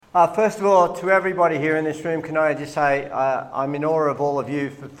First of all, to everybody here in this room, can I just say I'm in awe of all of you,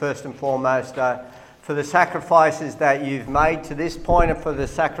 first and foremost, for the sacrifices that you've made to this point and for the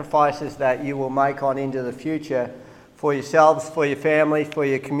sacrifices that you will make on into the future for yourselves, for your families, for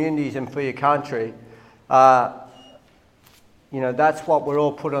your communities and for your country. That's what we're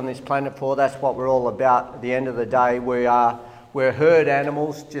all put on this planet for. That's what we're all about at the end of the day. We're herd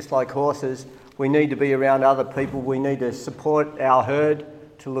animals, just like horses. We need to be around other people. We need to support our herd,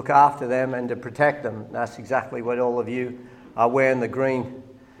 to look after them and to protect them. That's exactly what all of you are wearing the green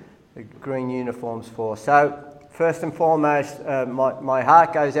uniforms for. So, first and foremost, my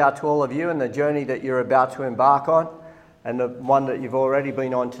heart goes out to all of you and the journey that you're about to embark on, and the one that you've already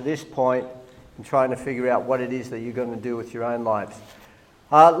been on to this point, and trying to figure out what it is that you're going to do with your own lives.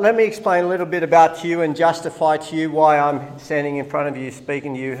 Let me explain a little bit about you and justify to you why I'm standing in front of you,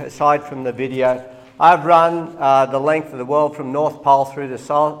 speaking to you, aside from the video. I've run the length of the world from North Pole through to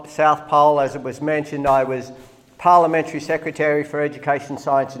South Pole. As it was mentioned, I was Parliamentary Secretary for Education,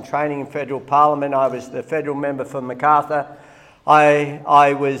 Science and Training in Federal Parliament. I was the federal member for Macarthur.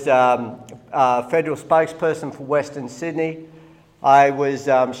 I was federal spokesperson for Western Sydney. I was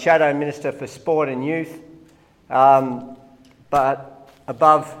Shadow Minister for Sport and Youth. But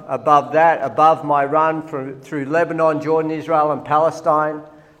above that, above my run through Lebanon, Jordan, Israel and Palestine,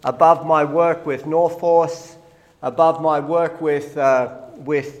 above my work with North Force, above my work with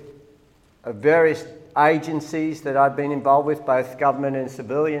various agencies that I've been involved with, both government and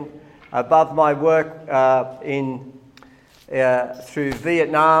civilian, above my work through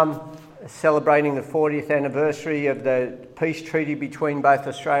Vietnam, celebrating the 40th anniversary of the peace treaty between both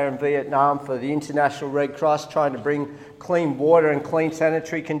Australia and Vietnam for the International Red Cross, trying to bring clean water and clean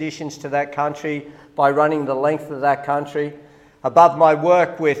sanitary conditions to that country by running the length of that country. Above my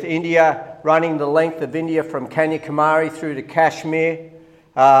work with India, running the length of India from Kanyakumari through to Kashmir,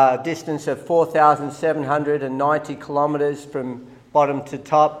 a distance of 4,790 kilometres from bottom to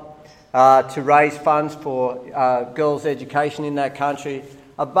top, to raise funds for girls' education in that country.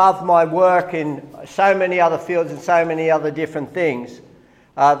 Above my work in so many other fields and so many other different things,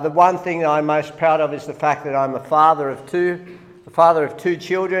 the one thing that I'm most proud of is the fact that I'm a father of two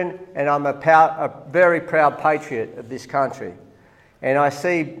children, and I'm a very proud patriot of this country. And I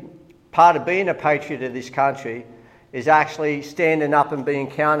see part of being a patriot of this country is actually standing up and being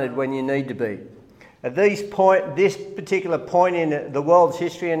counted when you need to be. At this particular point in the world's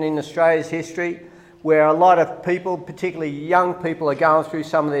history and in Australia's history, where a lot of people, particularly young people, are going through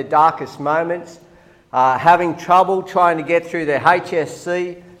some of their darkest moments, having trouble trying to get through their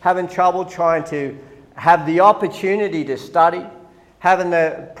HSC, having trouble trying to have the opportunity to study, having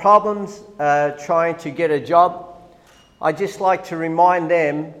the problems trying to get a job. I just like to remind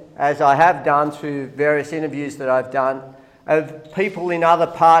them, as I have done through various interviews that I've done, of people in other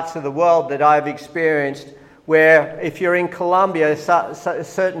parts of the world that I've experienced, where if you're in Colombia,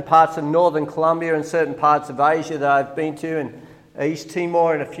 certain parts of northern Colombia and certain parts of Asia that I've been to, and East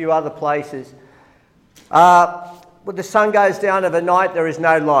Timor and a few other places, when the sun goes down overnight, there is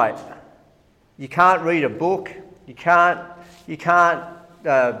no light. You can't read a book. You can't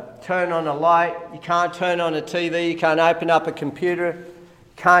turn on a light. You can't turn on a TV. You can't open up a computer.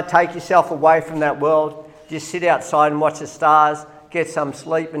 You can't take yourself away from that world. Just sit outside and watch the stars, get some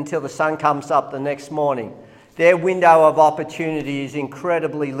sleep until the sun comes up the next morning. Their window of opportunity is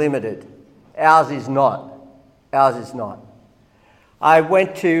incredibly limited. Ours is not. Ours is not. I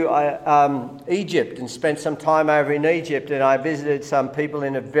went to Egypt and spent some time over in Egypt, and I visited some people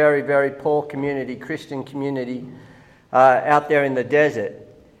in a very, very poor community, Christian community, out there in the desert.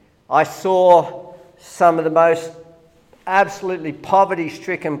 I saw some of the most absolutely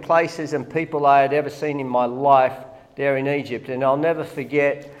poverty-stricken places and people I had ever seen in my life there in Egypt. And I'll never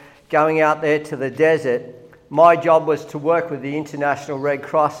forget going out there to the desert. My job was to work with the International Red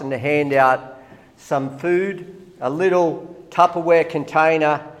Cross and to hand out some food, a little Tupperware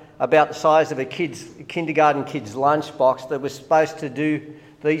container about the size of a kindergarten kid's lunchbox that was supposed to do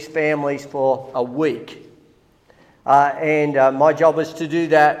these families for a week. My job was to do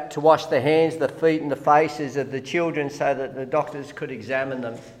that, to wash the hands, the feet and the faces of the children so that the doctors could examine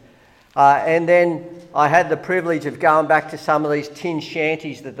them. And then I had the privilege of going back to some of these tin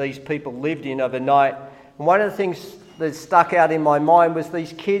shanties that these people lived in overnight. And one of the things that stuck out in my mind was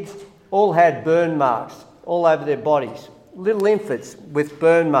these kids all had burn marks all over their bodies. Little infants with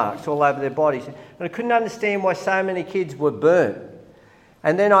burn marks all over their bodies. And I couldn't understand why so many kids were burnt.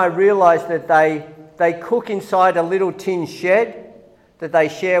 And then I realised that they cook inside a little tin shed that they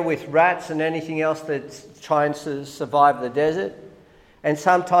share with rats and anything else that's trying to survive the desert. And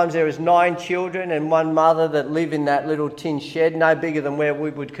sometimes there is 9 children and one mother that live in that little tin shed, no bigger than where we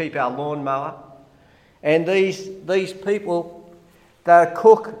would keep our lawnmower. And these people, they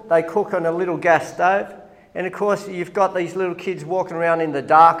cook on a little gas stove. And of course, you've got these little kids walking around in the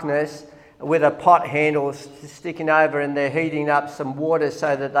darkness with a pot handle sticking over, and they're heating up some water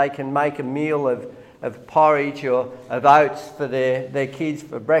so that they can make a meal of porridge or of oats for their kids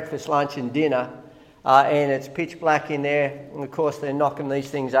for breakfast, lunch and dinner. And it's pitch black in there, and of course they're knocking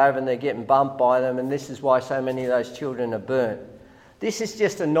these things over and they're getting bumped by them, and this is why so many of those children are burnt. This is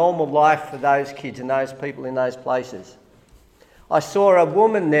just a normal life for those kids and those people in those places. I saw a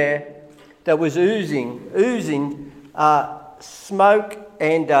woman there that was oozing smoke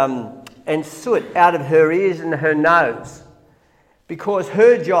and soot out of her ears and her nose, because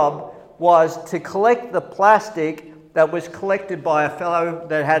her job was to collect the plastic that was collected by a fellow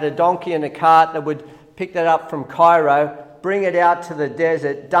that had a donkey and a cart that would pick that up from Cairo, bring it out to the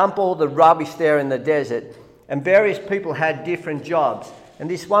desert, dump all the rubbish there in the desert. And various people had different jobs. And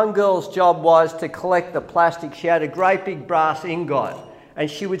this one girl's job was to collect the plastic. She had a great big brass ingot, and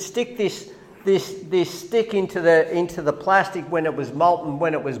she would stick this stick into the plastic when it was molten,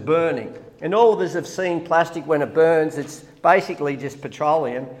 when it was burning. And all of us have seen plastic when it burns. It's basically just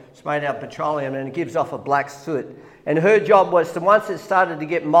petroleum. It's made out of petroleum, and it gives off a black soot. And her job was to, once it started to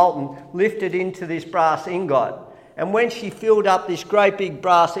get molten, lift it into this brass ingot. And when she filled up this great big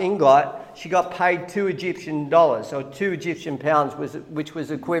brass ingot, she got paid $2 Egyptian, or 2 Egyptian pounds, which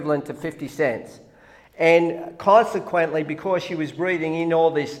was equivalent to 50 cents. And consequently, because she was breathing in all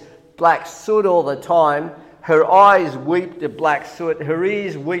this black soot all the time, her eyes weeped at black soot, her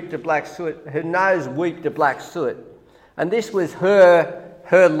ears weeped at black soot, her nose weeped at black soot. And this was her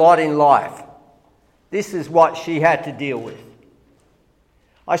lot in life. This is what she had to deal with.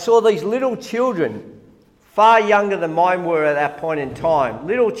 I saw these little children, far younger than mine were at that point in time.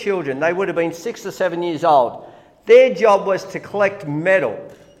 Little children, they would have been 6 or 7 years old. Their job was to collect metal.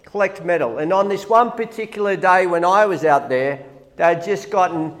 And on this one particular day when I was out there, they'd just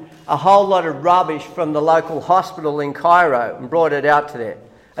gotten a whole lot of rubbish from the local hospital in Cairo and brought it out to there.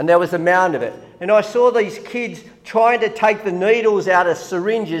 And there was a mound of it. And I saw these kids trying to take the needles out of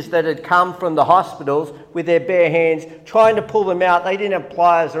syringes that had come from the hospitals with their bare hands, trying to pull them out. They didn't have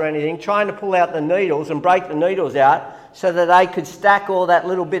pliers or anything, trying to pull out the needles and break the needles out so that they could stack all that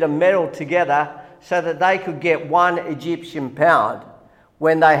little bit of metal together so that they could get 1 Egyptian pound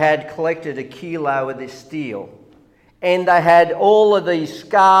when they had collected a kilo of this steel. And they had all of these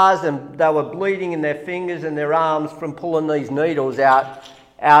scars, and they were bleeding in their fingers and their arms from pulling these needles out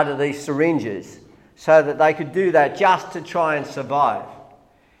of these syringes, so that they could do that just to try and survive.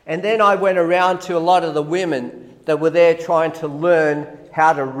 And then I went around to a lot of the women that were there trying to learn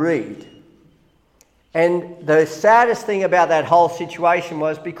how to read. And the saddest thing about that whole situation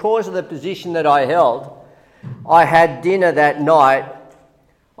was, because of the position that I held, I had dinner that night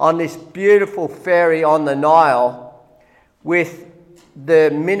on this beautiful ferry on the Nile with the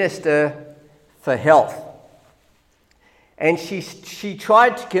Minister for Health. And she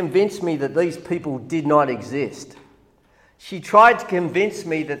tried to convince me that these people did not exist. She tried to convince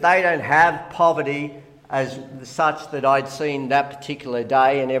me that they don't have poverty as such that I'd seen that particular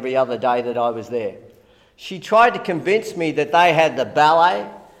day and every other day that I was there. She tried to convince me that they had the ballet,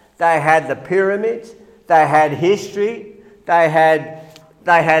 they had the pyramids, they had history, they had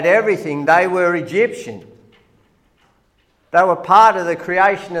everything. They were Egyptian. They were part of the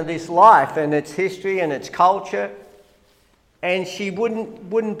creation of this life and its history and its culture. And she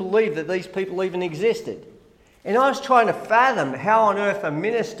wouldn't believe that these people even existed. And I was trying to fathom how on earth a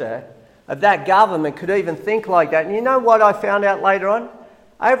minister of that government could even think like that. And you know what I found out later on?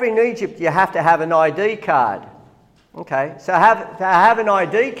 Over in Egypt, you have to have an ID card. Okay, so to have an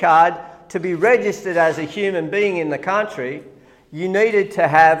ID card to be registered as a human being in the country, you needed to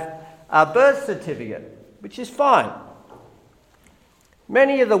have a birth certificate, which is fine.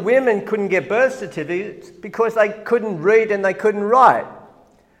 Many of the women couldn't get birth certificates because they couldn't read and they couldn't write.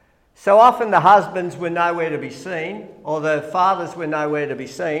 So often the husbands were nowhere to be seen, or the fathers were nowhere to be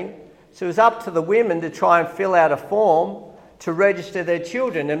seen. So it was up to the women to try and fill out a form to register their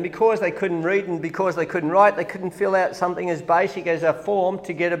children. And because they couldn't read and because they couldn't write, they couldn't fill out something as basic as a form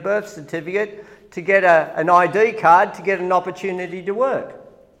to get a birth certificate, to get an ID card, to get an opportunity to work.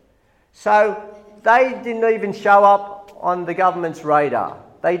 So they didn't even show up on the government's radar.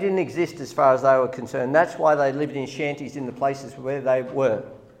 They didn't exist as far as they were concerned. That's why they lived in shanties in the places where they were.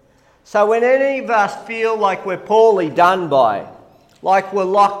 So when any of us feel like we're poorly done by, like we're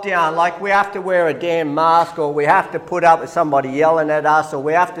locked down, like we have to wear a damn mask, or we have to put up with somebody yelling at us, or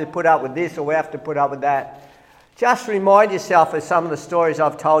we have to put up with this, or we have to put up with that, Just remind yourself of some of the stories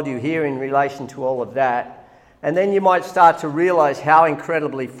I've told you here in relation to all of that, and then you might start to realise how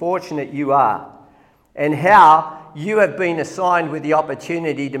incredibly fortunate you are and how you have been assigned with the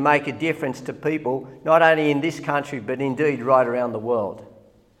opportunity to make a difference to people, not only in this country, but indeed right around the world.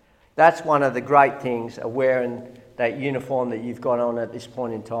 That's one of the great things of wearing that uniform that you've got on at this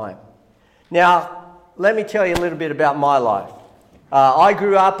point in time. Now, let me tell you a little bit about my life. I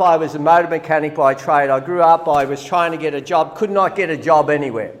grew up, I was a motor mechanic by trade. I grew up, I was trying to get a job, could not get a job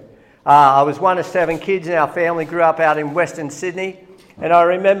anywhere. I was one of 7 kids in our family, grew up out in Western Sydney, and I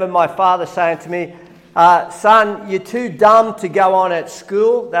remember my father saying to me, son, you're too dumb to go on at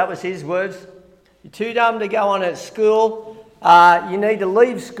school. That was his words. You're too dumb to go on at school. You need to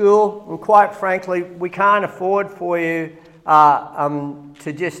leave school, and quite frankly, we can't afford for you to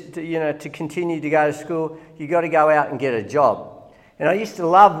continue to go to school. You've got to go out and get a job. And I used to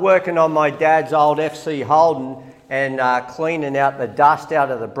love working on my dad's old FC Holden and cleaning out the dust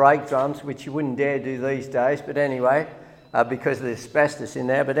out of the brake drums, which you wouldn't dare do these days, but anyway, because of the asbestos in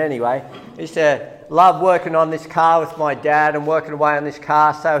there. But anyway, I used to love working on this car with my dad and working away on this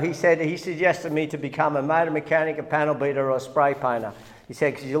car. So he suggested me to become a motor mechanic, a panel beater or a spray painter. He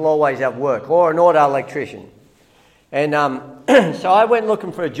said, because you'll always have work, or an auto electrician. And so I went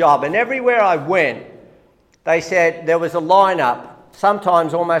looking for a job, and everywhere I went, they said there was a lineup,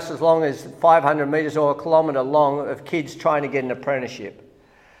 sometimes almost as long as 500 metres or a kilometre long, of kids trying to get an apprenticeship.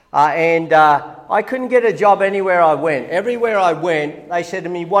 I couldn't get a job anywhere I went. Everywhere I went, they said to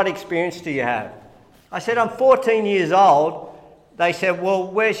me, what experience do you have? I said, I'm 14 years old. They said, well,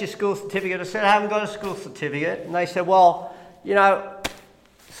 where's your school certificate? I said, I haven't got a school certificate. And they said, well,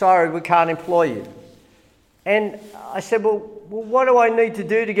 sorry, we can't employ you. And I said, well, what do I need to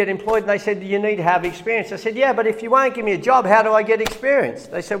do to get employed? And they said, you need to have experience. I said, yeah, but if you won't give me a job, how do I get experience?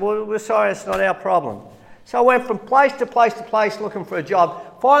 They said, well, we're sorry, it's not our problem. So I went from place to place to place looking for a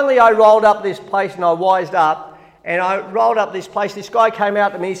job. Finally, I rolled up this place and I wised up. And I rolled up this place. This guy came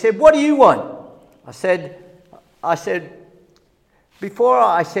out to me. He said, what do you want? I said, before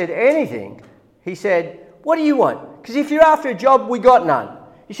I said anything, he said, what do you want? Because if you're after a job, we got none.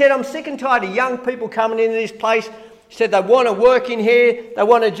 He said, I'm sick and tired of young people coming into this place. He said, they want to work in here, they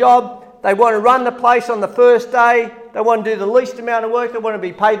want a job, they want to run the place on the first day, they want to do the least amount of work, they want to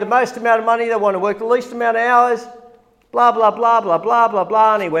be paid the most amount of money, they want to work the least amount of hours, blah, blah, blah, blah, blah, blah,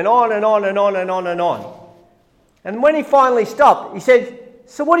 blah. And he went on and on and on and on and on. And when he finally stopped, he said,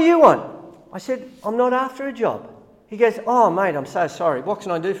 so what do you want? I said, I'm not after a job. He goes, oh, mate, I'm so sorry. What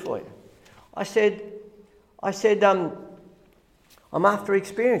can I do for you? I said, I'm after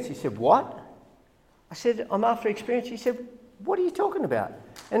experience. He said, what? I said, I'm after experience. He said, what are you talking about?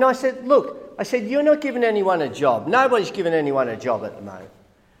 And I said, look, you're not giving anyone a job. Nobody's giving anyone a job at the moment.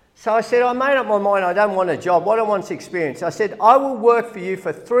 So I said, I made up my mind, I don't want a job. What I want is experience. I said, I will work for you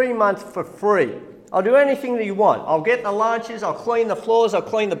for 3 months for free. I'll do anything that you want. I'll get the lunches, I'll clean the floors, I'll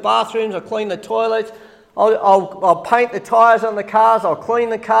clean the bathrooms, I'll clean the toilets, I'll paint the tyres on the cars, I'll clean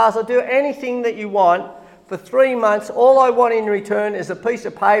the cars, I'll do anything that you want for 3 months. All I want in return is a piece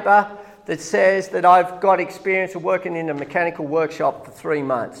of paper that says that I've got experience of working in a mechanical workshop for 3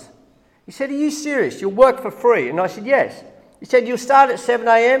 months. He said, are you serious? You'll work for free? And I said, yes. He said, you'll start at 7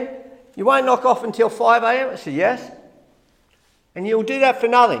 a.m, you won't knock off until 5 a.m? I said, yes. And you'll do that for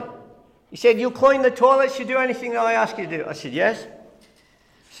nothing. He said, you'll clean the toilets, you do anything that I ask you to do? I said, yes.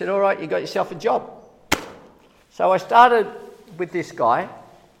 He said, all right, you got yourself a job. So I started with this guy,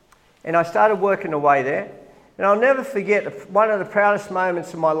 and I started working away there. And I'll never forget one of the proudest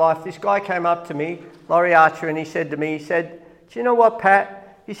moments of my life. This guy came up to me, Laurie Archer, and he said to me, do you know what,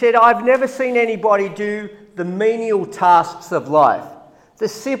 Pat? He said, I've never seen anybody do the menial tasks of life. The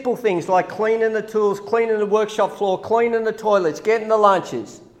simple things like cleaning the tools, cleaning the workshop floor, cleaning the toilets, getting the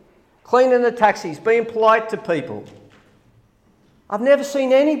lunches, cleaning the taxis, being polite to people. I've never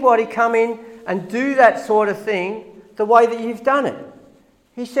seen anybody come in and do that sort of thing the way that you've done it.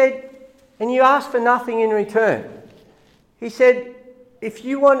 He said, and you ask for nothing in return. He said, if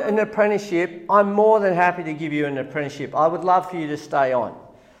you want an apprenticeship, I'm more than happy to give you an apprenticeship. I would love for you to stay on.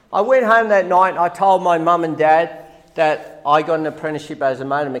 I went home that night and I told my mum and dad that I got an apprenticeship as a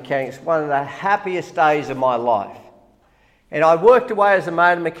motor mechanic. It's one of the happiest days of my life. And I worked away as a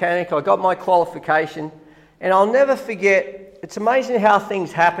motor mechanic. I got my qualification. And I'll never forget, it's amazing how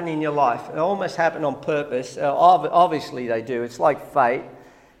things happen in your life. They almost happen on purpose. Obviously they do. It's like fate.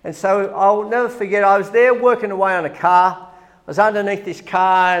 And so I'll never forget, I was there working away on a car. I was underneath this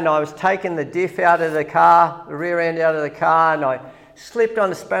car and I was taking the diff out of the car, the rear end out of the car, and I slipped on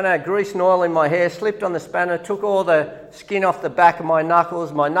the spanner, grease and oil in my hair, slipped on the spanner, took all the skin off the back of my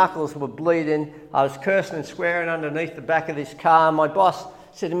knuckles were bleeding, I was cursing and swearing underneath the back of this car. My boss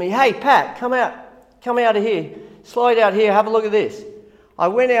said to me, "Hey Pat, come out of here, slide out here, have a look at this." I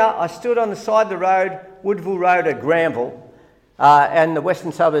went out, I stood on the side of the road, Woodville Road at Granville, and the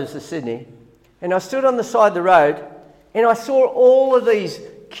western suburbs of Sydney, and I stood on the side of the road and I saw all of these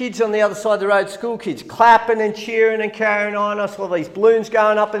kids on the other side of the road, school kids, clapping and cheering and carrying on. I saw these balloons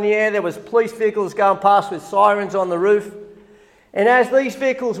going up in the air. There was police vehicles going past with sirens on the roof. And as these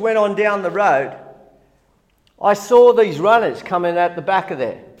vehicles went on down the road, I saw these runners coming at the back of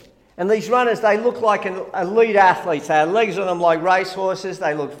there. And these runners, they looked like elite athletes. They had legs on them like racehorses.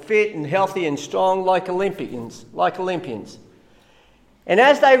 They looked fit and healthy and strong like Olympians. And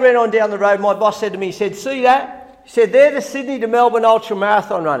as they ran on down the road, my boss said to me, he said, "See that?" He said, "They're the Sydney to Melbourne ultra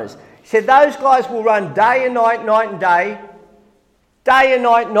marathon runners." He said, "Those guys will run day and night, night and day, day and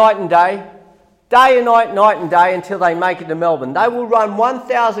night, night and day, day and night, night and day until they make it to Melbourne. They will run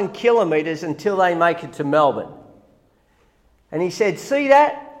 1,000 kilometres until they make it to Melbourne." And he said, "See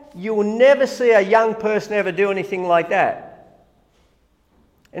that? You will never see a young person ever do anything like that."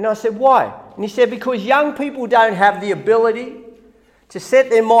 And I said, "Why?" And he said, "Because young people don't have the ability to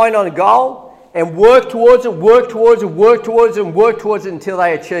set their mind on a goal and work towards it until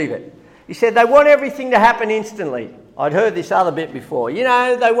they achieve it." He said they want everything to happen instantly. I'd heard this other bit before. You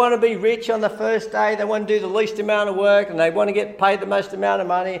know, they want to be rich on the first day, they want to do the least amount of work, and they want to get paid the most amount of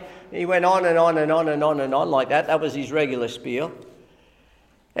money. He went on and on and on and on and on like that. That was his regular spiel.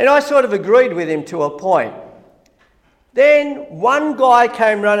 And I sort of agreed with him to a point. Then one guy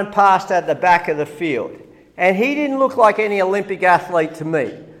came running past at the back of the field, and he didn't look like any Olympic athlete to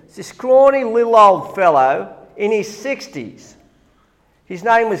me. This scrawny little old fellow in his 60s. His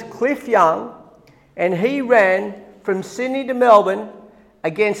name was Cliff Young, and he ran from Sydney to Melbourne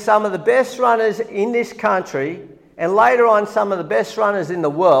against some of the best runners in this country, and later on some of the best runners in the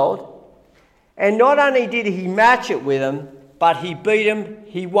world. And not only did he match it with them, but he beat them,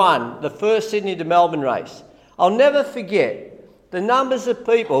 he won the first Sydney to Melbourne race. I'll never forget the numbers of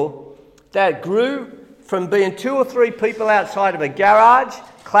people that grew from being 2 or 3 people outside of a garage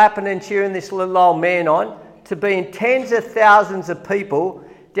clapping and cheering this little old man on, to being tens of thousands of people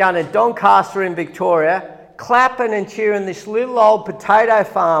down in Doncaster in Victoria, clapping and cheering this little old potato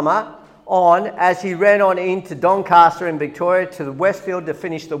farmer on as he ran on into Doncaster in Victoria to the Westfield to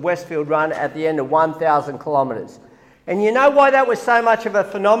finish the Westfield run at the end of 1,000 kilometres. And you know why that was so much of a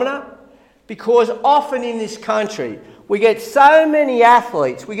phenomenon? Because often in this country, we get so many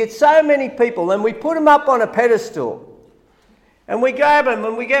athletes, we get so many people, and we put them up on a pedestal. And we grab them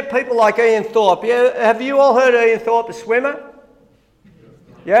and we get people like Ian Thorpe. Yeah, have you all heard of Ian Thorpe, a swimmer?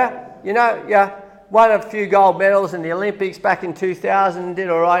 Yeah? You know, yeah. Won a few gold medals in the Olympics back in 2000 and did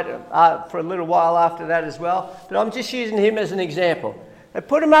all right for a little while after that as well. But I'm just using him as an example. They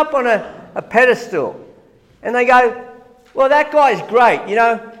put him up on a pedestal and they go, "Well, that guy's great, you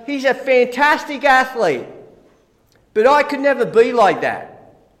know. He's a fantastic athlete. But I could never be like that."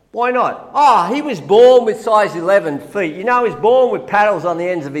 Why not? "Oh, he was born with size 11 feet. You know, he was born with paddles on the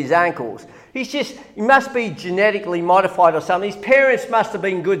ends of his ankles. He must be genetically modified or something. His parents must have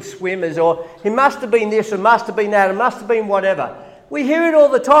been good swimmers, or he must have been this, or must have been that, or must have been whatever." We hear it all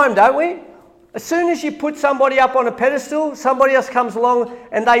the time, don't we? As soon as you put somebody up on a pedestal, somebody else comes along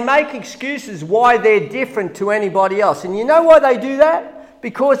and they make excuses why they're different to anybody else. And you know why they do that?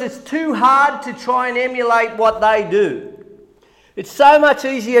 Because it's too hard to try and emulate what they do. It's so much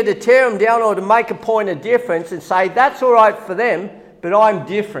easier to tear them down or to make a point of difference and say, "That's all right for them, but I'm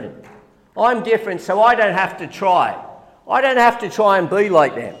different. I'm different, so I don't have to try. I don't have to try and be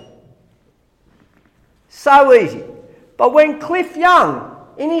like them." So easy. But when Cliff Young,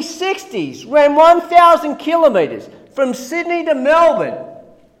 in his 60s, ran 1,000 kilometres from Sydney to Melbourne,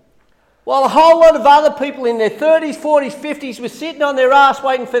 while a whole lot of other people in their 30s, 40s, 50s were sitting on their ass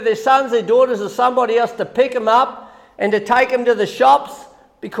waiting for their sons, their daughters or somebody else to pick them up and to take them to the shops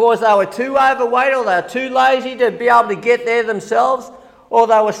because they were too overweight or they were too lazy to be able to get there themselves, or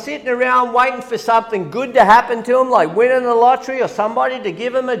they were sitting around waiting for something good to happen to them, like winning the lottery or somebody to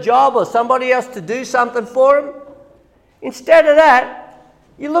give them a job or somebody else to do something for them. Instead of that,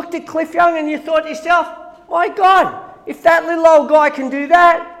 you looked at Cliff Young and you thought to yourself, "My God, if that little old guy can do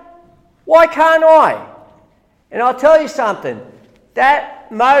that, why can't I?" And I'll tell you something,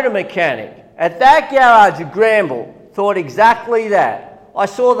 that motor mechanic at that garage at Granville thought exactly that. I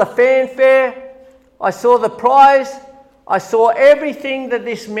saw the fanfare, I saw the prize, I saw everything that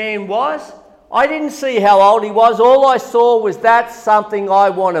this man was. I didn't see how old he was, all I saw was that's something I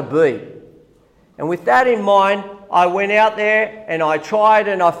want to be. And with that in mind, I went out there and I tried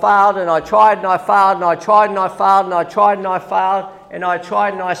and I failed and I tried and I failed and I tried and I failed and I tried and I failed and I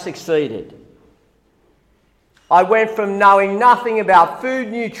tried and I succeeded. I went from knowing nothing about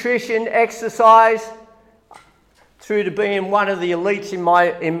food, nutrition, exercise, through to being one of the elites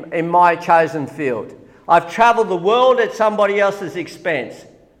in my chosen field. I've travelled the world at somebody else's expense.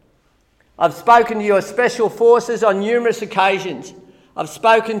 I've spoken to your special forces on numerous occasions. I've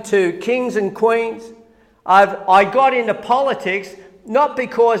spoken to kings and queens. I got into politics not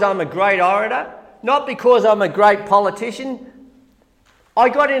because I'm a great orator, not because I'm a great politician. I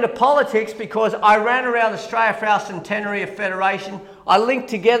got into politics because I ran around Australia for our centenary of federation. I linked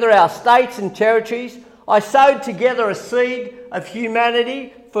together our states and territories. I sowed together a seed of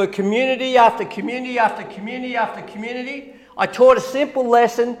humanity for community after community after community after community. I taught a simple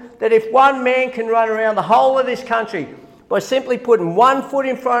lesson that if one man can run around the whole of this country by simply putting one foot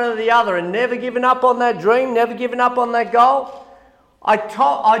in front of the other and never giving up on that dream, never giving up on that goal, I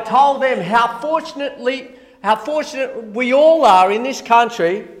told them how fortunate we all are in this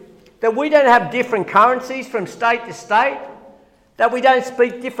country, that we don't have different currencies from state to state, that we don't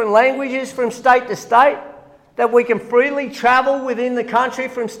speak different languages from state to state, that we can freely travel within the country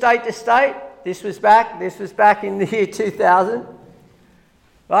from state to state. This was back in the year 2000,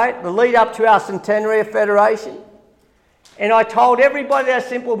 right? The lead up to our centenary of federation. And I told everybody that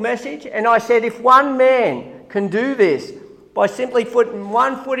simple message, and I said, if one man can do this by simply putting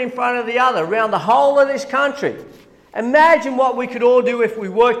one foot in front of the other around the whole of this country, imagine what we could all do if we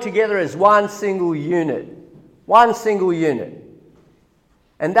worked together as one single unit. One single unit.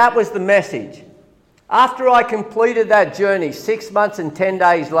 And that was the message. After I completed that journey 6 months and 10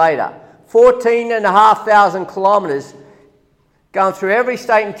 days later, 14,500 kilometres, going through every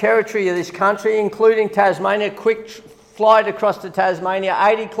state and territory of this country, including Tasmania, quick flight across to Tasmania,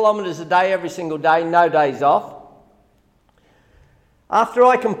 80 kilometres a day every single day, no days off. After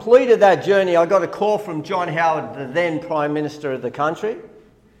I completed that journey, I got a call from John Howard, the then Prime Minister of the country,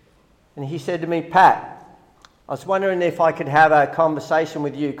 and he said to me, Pat, I was wondering if I could have a conversation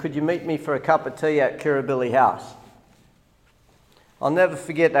with you. Could you meet me for a cup of tea at Kirribilli House? I'll never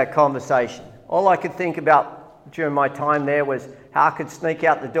forget that conversation. All I could think about during my time there was how I could sneak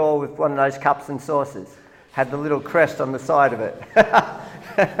out the door with one of those cups and saucers. Had the little crest on the side of it.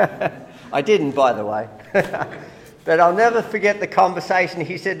 I didn't, by the way. But I'll never forget the conversation.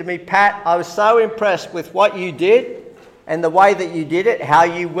 He said to me, Pat, I was so impressed with what you did and the way that you did it, how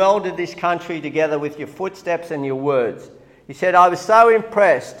you welded this country together with your footsteps and your words. He said, I was so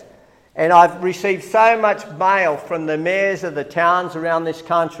impressed, and I've received so much mail from the mayors of the towns around this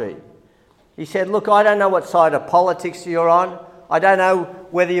country. He said, look, I don't know what side of politics you're on. I don't know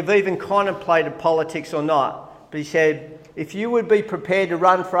whether you've even contemplated politics or not. But he said, if you would be prepared to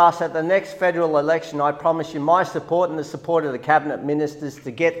run for us at the next federal election, I promise you my support and the support of the cabinet ministers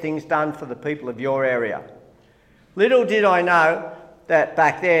to get things done for the people of your area. Little did I know that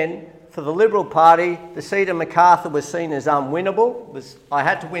back then, for the Liberal Party, the seat of Macarthur was seen as unwinnable. I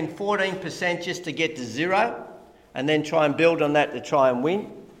had to win 14% just to get to zero, and then try and build on that to try and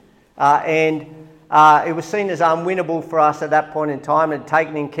win. It was seen as unwinnable for us at that point in time. It had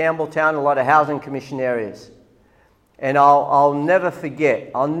taken in Campbelltown a lot of housing commission areas. And I'll never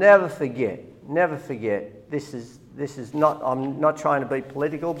forget, never forget. This is not, I'm not trying to be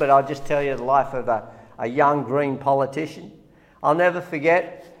political, but I'll just tell you the life of a young Green politician. I'll never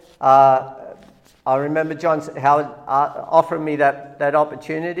forget, I remember John Howard offering me that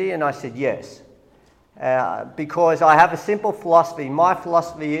opportunity, and I said yes. Because I have a simple philosophy. My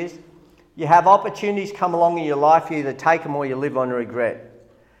philosophy is, you have opportunities come along in your life, you either take them or you live on regret.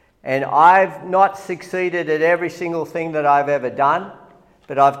 And I've not succeeded at every single thing that I've ever done,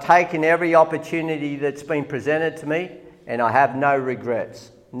 but I've taken every opportunity that's been presented to me, and I have no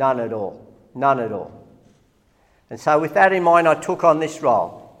regrets. None at all. None at all. And so with that in mind, I took on this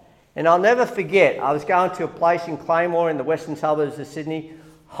role. And I'll never forget, I was going to a place in Claymore in the western suburbs of Sydney,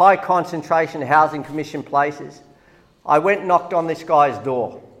 high concentration of housing commission places. I went and knocked on this guy's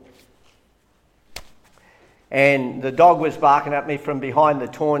door. And the dog was barking at me from behind the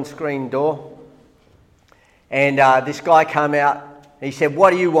torn screen door. And this guy came out, and he said,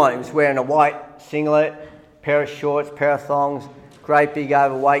 what do you want? He was wearing a white singlet, pair of shorts, pair of thongs, great big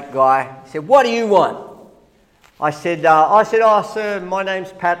overweight guy. He said, what do you want? I said, oh sir, my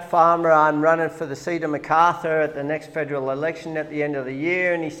name's Pat Farmer. I'm running for the seat of Macarthur at the next federal election at the end of the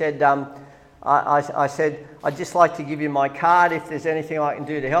year. And he said, I said, I'd just like to give you my card. If there's anything I can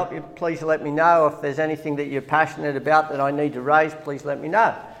do to help you, please let me know. If there's anything that you're passionate about that I need to raise, please let me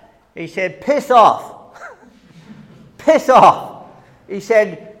know. He said, piss off. Piss off. He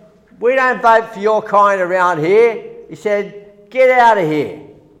said, we don't vote for your kind around here. He said, get out of here.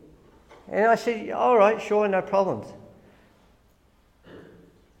 And I said, all right, sure, no problems.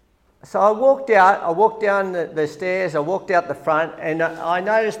 So I walked down the stairs, I walked out the front, and I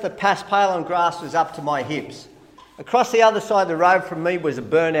noticed the paspale and grass was up to my hips. Across the other side of the road from me was a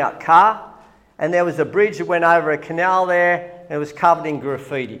burnt-out car, and there was a bridge that went over a canal there, and it was covered in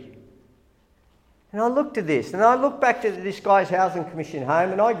graffiti. And I looked at this, and I looked back to this guy's Housing Commission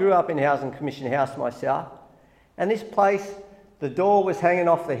home, and I grew up in Housing Commission House myself, and this place, the door was hanging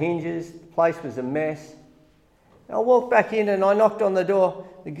off the hinges, the place was a mess. And I walked back in and I knocked on the door.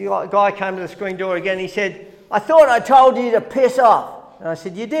 The guy came to the screen door again. He said, I thought I told you to piss off. And I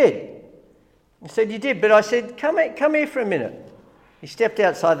said, you did? He said, you did. But I said, come here for a minute. He stepped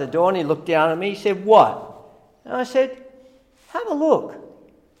outside the door and he looked down at me. He said, what? And I said, have a look.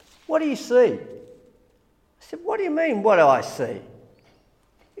 What do you see? I said, what do you mean, what do I see?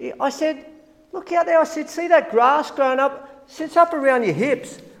 I said, look out there. I said, see that grass growing up? It's up around your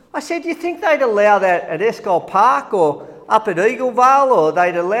hips. I said, do you think they'd allow that at Escol Park or up at Eaglevale, or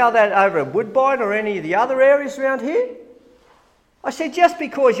they'd allow that over at Woodbine or any of the other areas around here? I said, just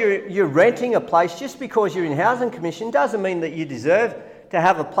because you're renting a place, just because you're in Housing Commission, doesn't mean that you deserve to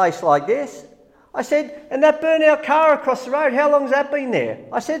have a place like this. I said, and that burnt-out car across the road, how long has that been there?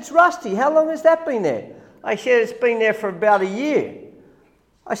 I said, it's rusty. How long has that been there? I said, it's been there for about a year.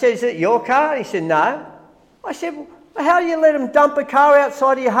 I said, is it your car? He said, no. I said, well, how do you let them dump a car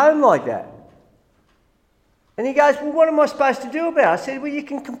outside of your home like that? And he goes, well, what am I supposed to do about it? I said, well, you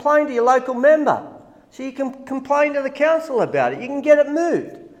can complain to your local member. So you can complain to the council about it. You can get it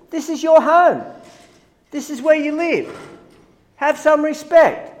moved. This is your home. This is where you live. Have some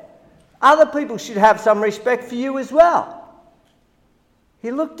respect. Other people should have some respect for you as well. He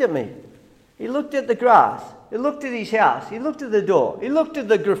looked at me. He looked at the grass. He looked at his house. He looked at the door. He looked at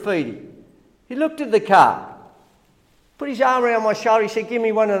the graffiti. He looked at the car. Put his arm around my shoulder. He said, give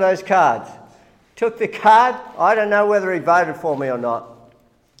me one of those cards. Took the card. I don't know whether he voted for me or not.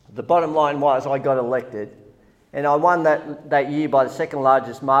 The bottom line was I got elected. And I won that year by the second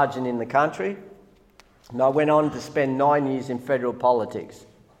largest margin in the country. And I went on to spend 9 years in federal politics.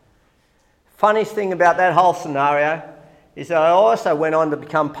 Funniest thing about that whole scenario is that I also went on to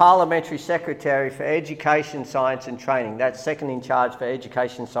become Parliamentary Secretary for Education, Science and Training. That's second in charge for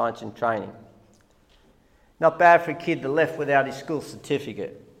Education, Science and Training. Not bad for a kid that left without his school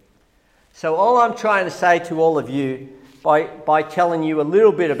certificate. So all I'm trying to say to all of you by telling you a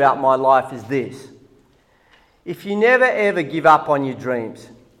little bit about my life is this. If you never ever give up on your dreams,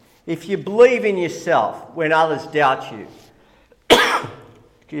 if you believe in yourself when others doubt you,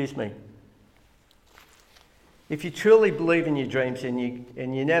 excuse me, if you truly believe in your dreams and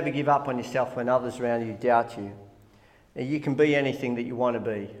you never give up on yourself when others around you doubt you, then you can be anything that you want to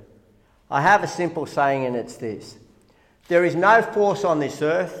be. I have a simple saying, and it's this. There is no force on this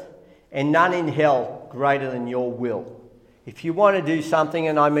earth and none in hell greater than your will. If you want to do something,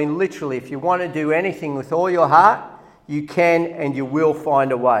 and I mean literally, if you want to do anything with all your heart, you can and you will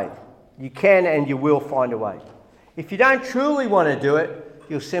find a way. You can and you will find a way. If you don't truly want to do it,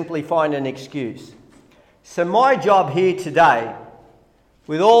 you'll simply find an excuse. So my job here today,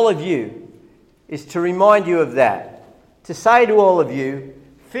 with all of you, is to remind you of that. To say to all of you,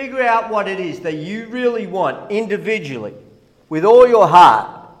 figure out what it is that you really want individually, with all your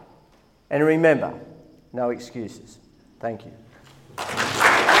heart. And remember, no excuses. Thank you.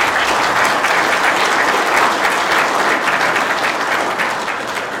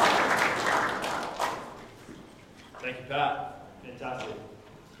 Thank you, Pat. Fantastic.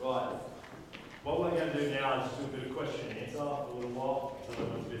 Right. What we're going to do now is just do a bit of question and answer for a little while. So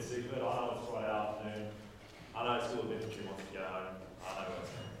everyone's a bit sick of it. I know it's Friday afternoon. I know it's still a bit too much to go home. I know where it's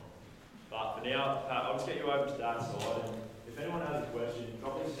coming from. But for now, Pat, I'll just get you over to that side. And if anyone has a question,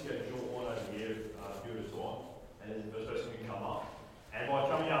 probably just get a short one over here if you just want. And then the first person can come up. And by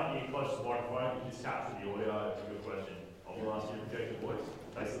coming up here close to the microphone, you just capture the audio. It's a good question. I will ask you to project your voice.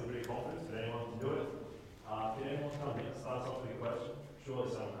 It takes a little bit of confidence, but anyone can do it. Can anyone come here and start us off with a question? Surely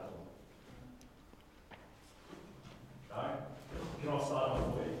someone has one. No? Can I start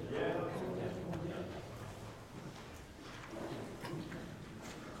off with? Yeah.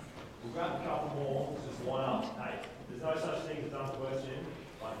 We'll grab a couple more, just line up. Hey, there's no such thing as a dumb question,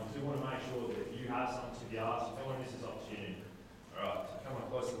 but you do want to make sure that if you have something to be asked, you don't want to miss this opportunity. Alright, so come up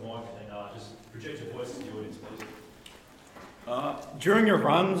close to the mic and just project your voice to the audience, please. During your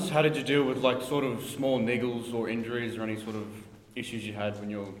runs, how did you deal with like sort of small niggles or injuries or any sort of issues you had when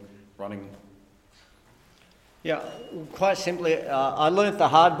you were running? Yeah, quite simply, I learnt the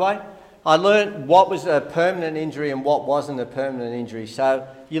hard way. I learned what was a permanent injury and what wasn't a permanent injury. So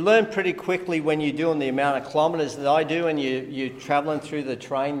you learn pretty quickly when you're doing the amount of kilometres that I do and you're travelling through the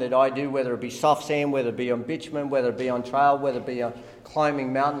terrain that I do, whether it be soft sand, whether it be on bitumen, whether it be on trail, whether it be on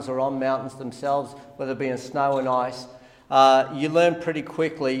climbing mountains or on mountains themselves, whether it be on snow and ice. You learn pretty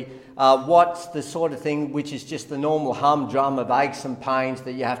quickly what's the sort of thing which is just the normal humdrum of aches and pains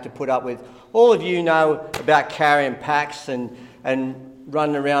that you have to put up with. All of you know about carrying packs and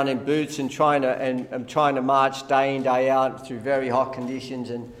running around in boots and trying to march day in, day out through very hot conditions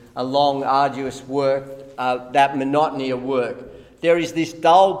and a long, arduous work, that monotony of work. There is this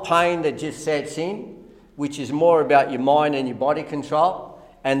dull pain that just sets in, which is more about your mind and your body control.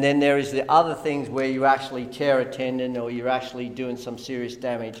 And then there is the other things where you actually tear a tendon or you're actually doing some serious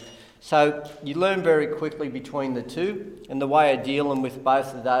damage. So you learn very quickly between the two, and the way of dealing with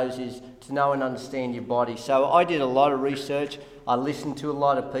both of those is to know and understand your body. So I did a lot of research. I listened to a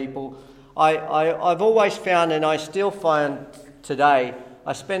lot of people. I've always found, and I still find today,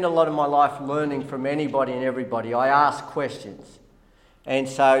 I spend a lot of my life learning from anybody and everybody. I ask questions. And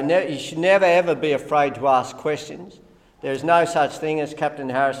so you should never ever be afraid to ask questions. There's no such thing, as Captain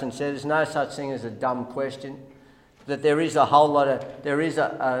Harrison said, there's no such thing as a dumb question. That there is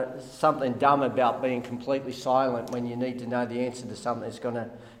something dumb about being completely silent when you need to know the answer to something that's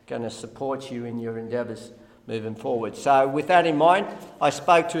going to support you in your endeavours moving forward. So with that in mind, I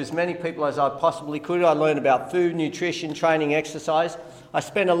spoke to as many people as I possibly could. I learned about food, nutrition, training, exercise. I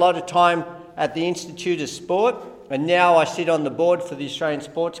spent a lot of time at the Institute of Sport, and now I sit on the board for the Australian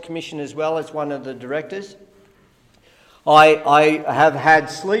Sports Commission as well as one of the directors. I have had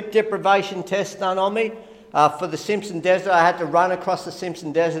sleep deprivation tests done on me. For the Simpson Desert, I had to run across the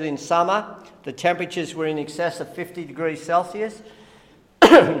Simpson Desert in summer. The temperatures were in excess of 50 degrees Celsius.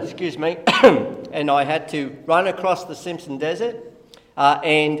 Excuse me. And I had to run across the Simpson Desert.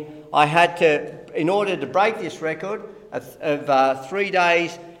 And I had to, in order to break this record of 3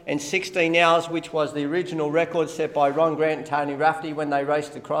 days and 16 hours, which was the original record set by Ron Grant and Tony Rafferty when they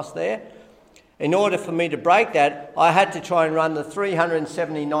raced across there, in order for me to break that, I had to try and run the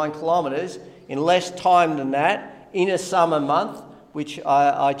 379 kilometres in less time than that in a summer month, which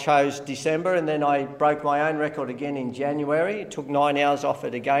I chose December, and then I broke my own record again in January. It took 9 hours off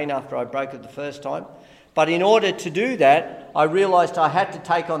it again after I broke it the first time. But in order to do that, I realised I had to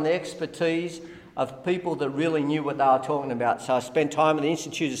take on the expertise of people that really knew what they were talking about. So I spent time at the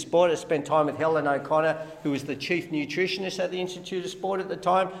Institute of Sport. I spent time with Helen O'Connor, who was the chief nutritionist at the Institute of Sport at the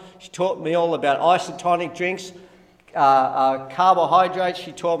time. She taught me all about isotonic drinks, carbohydrates.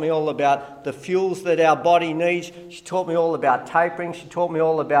 She taught me all about the fuels that our body needs. She taught me all about tapering. She taught me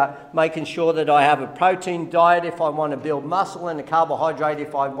all about making sure that I have a protein diet if I want to build muscle and a carbohydrate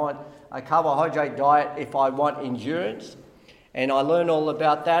diet if I want endurance. And I learned all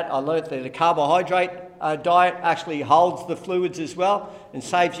about that. I learned that a carbohydrate diet actually holds the fluids as well and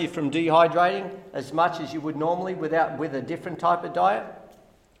saves you from dehydrating as much as you would normally with a different type of diet.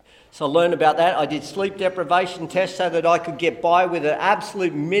 So I learned about that. I did sleep deprivation tests so that I could get by with an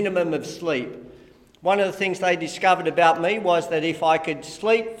absolute minimum of sleep. One of the things they discovered about me was that if I could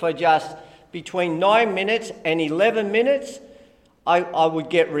sleep for just between 9 minutes and 11 minutes, I would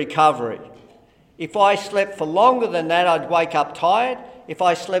get recovery. If I slept for longer than that, I'd wake up tired. If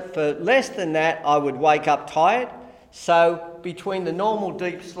I slept for less than that, I would wake up tired. So between the normal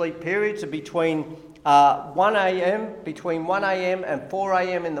deep sleep periods of between 1 a.m. and 4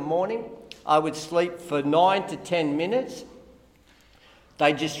 a.m. in the morning, I would sleep for 9 to 10 minutes.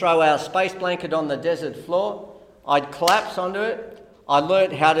 They'd just throw our space blanket on the desert floor. I'd collapse onto it. I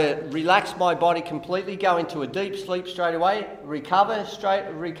learnt how to relax my body completely, go into a deep sleep straight away, recover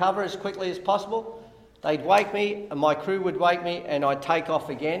as quickly as possible. They'd wake me, and my crew would wake me, and I'd take off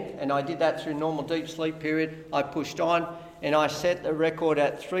again. And I did that through normal deep sleep period. I pushed on, and I set the record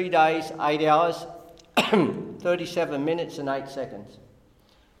at 3 days, 8 hours, 37 minutes and 8 seconds.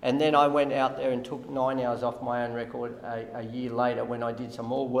 And then I went out there and took 9 hours off my own record a year later when I did some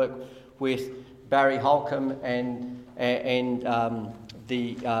more work with Barry Holcomb and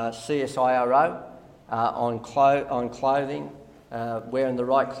the CSIRO on clothing, wearing the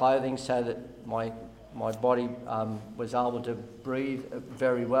right clothing so that my body was able to breathe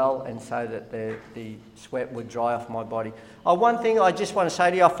very well and so that the sweat would dry off my body. One thing I just want to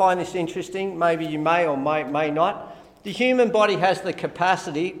say to you, I find this interesting, maybe you may or may not. The human body has the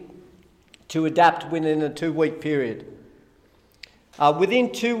capacity to adapt within a 2-week period.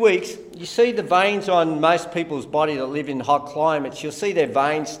 Within 2 weeks, you see the veins on most people's body that live in hot climates, you'll see their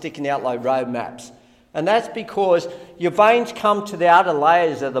veins sticking out like road maps. And that's because your veins come to the outer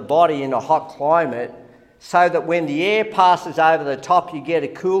layers of the body in a hot climate so that when the air passes over the top, you get a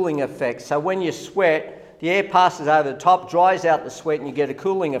cooling effect. So when you sweat, the air passes over the top, dries out the sweat, and you get a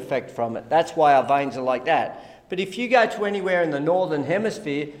cooling effect from it. That's why our veins are like that. But if you go to anywhere in the northern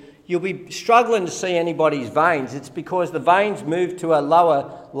hemisphere, you'll be struggling to see anybody's veins. It's because the veins move to a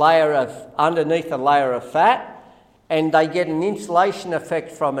lower layer underneath a layer of fat, and they get an insulation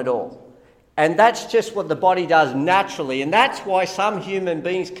effect from it all. And that's just what the body does naturally. And that's why some human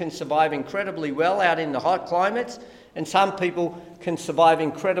beings can survive incredibly well out in the hot climates, and some people can survive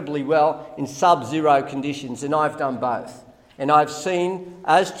incredibly well in sub-zero conditions. And I've done both. And I've seen,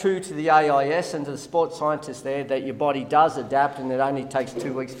 as true to the AIS and to the sports scientists there, that your body does adapt, and it only takes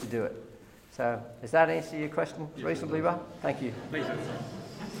 2 weeks to do it. So, does that answer your question reasonably well? Thank you.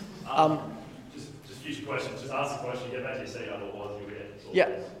 Just future questions. Just ask the question, get back to your seat, otherwise you'll get... Yeah.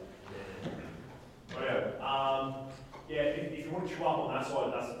 If you want to chew up on that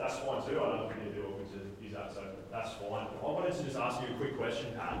side, that's fine too. I don't think you'd be awkward to use that, so that's fine. I wanted to just ask you a quick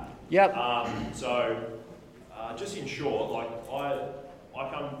question, Pat. Yep. Just in short, like I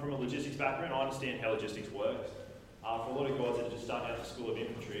come from a logistics background. I understand how logistics works. For a lot of guys that are just starting out the School of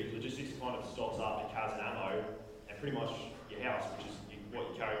Infantry, logistics kind of stops after cars and ammo, and pretty much your house, which is what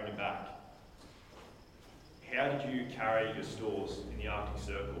you carry on your back. How did you carry your stores in the Arctic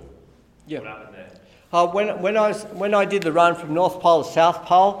Circle? Yeah. What happened there? When I did the run from North Pole to South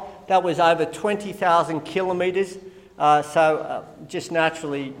Pole, that was over 20,000 kilometres. Just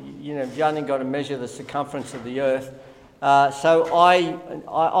naturally, you only got to measure the circumference of the Earth. I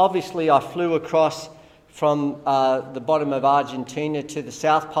obviously flew across from the bottom of Argentina to the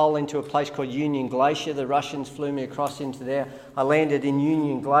South Pole into a place called Union Glacier. The Russians flew me across into there. I landed in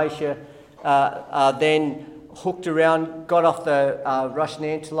Union Glacier, then hooked around, got off the Russian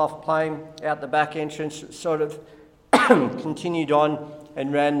Antonov plane out the back entrance, sort of continued on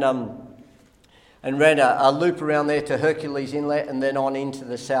and ran a loop around there to Hercules Inlet and then on into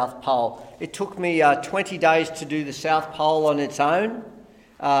the South Pole. It took me 20 days to do the South Pole on its own,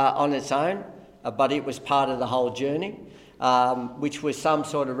 but it was part of the whole journey, which was some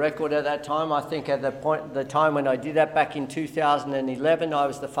sort of record at that time. I think at the time when I did that back in 2011, I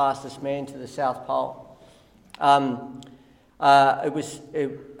was the fastest man to the South Pole.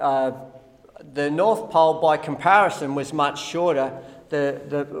 The North Pole, by comparison, was much shorter.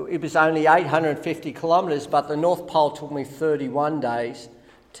 It was only 850 kilometres, but the North Pole took me 31 days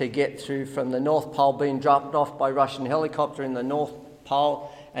to get through, from the North Pole being dropped off by Russian helicopter in the North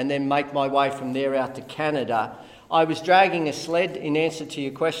Pole, and then make my way from there out to Canada. I was dragging a sled. In answer to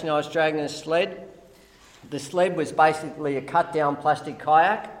your question, I was dragging a sled. The sled was basically a cut-down plastic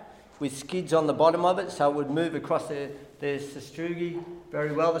kayak with skids on the bottom of it, so it would move across the sastrugi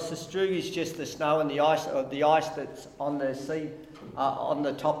very well. The sastrugi is just the snow and the ice that's on the sea, on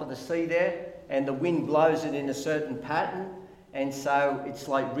the top of the sea there, and the wind blows it in a certain pattern, and so it's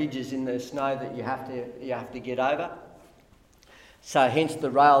like ridges in the snow that you have to get over. So hence the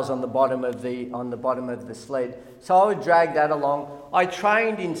rails on the bottom of the sled. So I would drag that along. I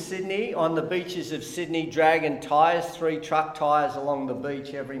trained in Sydney, on the beaches of Sydney, dragging tyres, 3 truck tyres along the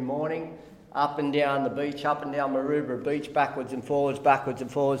beach every morning, up and down the beach, up and down Maroubra Beach, backwards and forwards, backwards and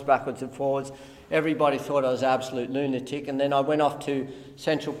forwards, backwards and forwards. Everybody thought I was an absolute lunatic. And then I went off to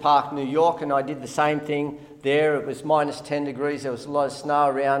Central Park, New York, and I did the same thing there. It was minus 10 degrees, there was a lot of snow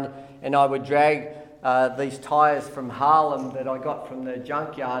around, and I would drag these tyres from Harlem that I got from the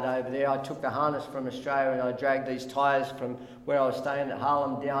junkyard over there. I took the harness from Australia and I dragged these tyres from where I was staying at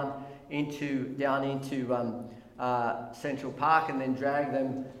Harlem down into Central Park, and then drag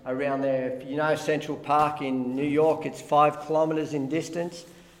them around there. If you know Central Park in New York, it's 5 kilometres in distance,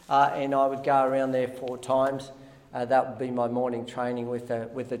 and I would go around there 4 times. That would be my morning training with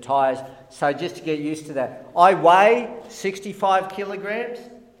the tyres. So just to get used to that. I weigh 65 kilograms.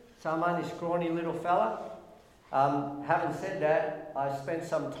 So I'm only a scrawny little fella. Having said that, I spent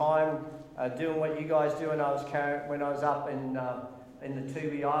some time doing what you guys do when I was up in the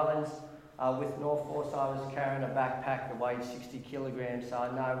Tubi Islands with North Force. I was carrying a backpack that weighed 60 kilograms, so I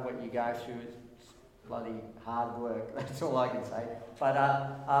know what you go through. It's bloody hard work. That's all I can say. But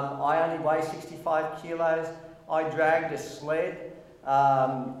I only weigh 65 kilos. I dragged a sled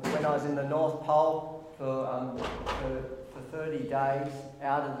when I was in the North Pole for 30 days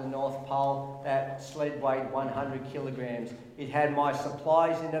out of the North Pole. That sled weighed 100 kilograms. It had my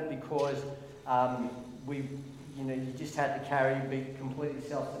supplies in it because you just had to carry, be completely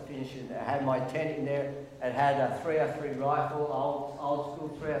self-sufficient. It had my tent in there. It had a 303 rifle, old school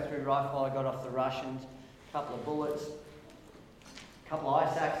 303 rifle I got off the Russians, a couple of bullets, a couple of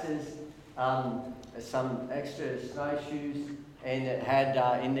ice axes, some extra snowshoes, and it had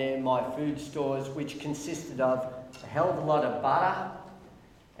in there my food stores, which consisted of a hell of a lot of butter,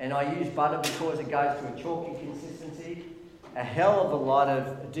 and I use butter because it goes to a chalky consistency, a hell of a lot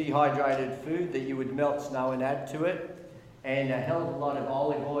of dehydrated food that you would melt snow and add to it, and a hell of a lot of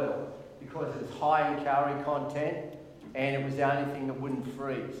olive oil because it's high in calorie content and it was the only thing that wouldn't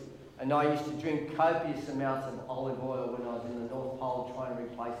freeze. And I used to drink copious amounts of olive oil when I was in the North Pole trying to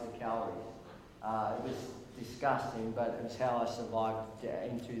replace the calories. It was disgusting, but it was how I survived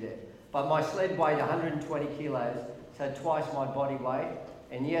into that. But my sled weighed 120 kilos, so twice my body weight.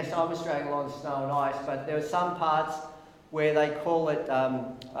 And yes, I was dragging along snow and ice, but there are some parts where they call it,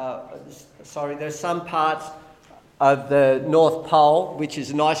 there's some parts of the North Pole, which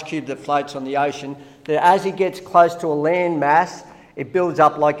is an ice cube that floats on the ocean, that as it gets close to a land mass, it builds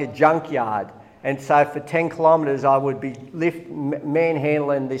up like a junkyard. And so for 10 kilometres I would be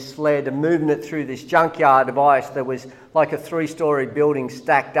manhandling this sled and moving it through this junkyard of ice that was like a 3-storey building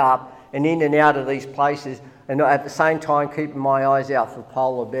stacked up and in and out of these places, and at the same time keeping my eyes out for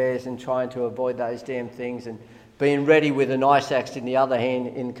polar bears and trying to avoid those damn things, and being ready with an ice axe in the other hand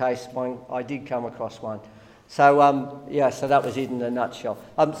in case I did come across one. So so that was it in a nutshell.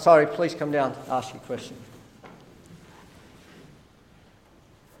 Sorry, please come down and ask your question.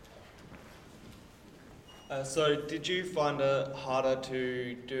 So did you find it harder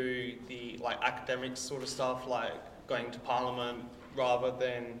to do the academic sort of stuff, like going to Parliament, rather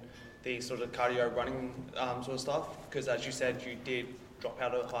than the sort of cardio running sort of stuff? Because as you said, you did drop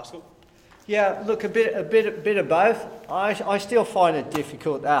out of high school. Yeah, look, a bit of both. I still find it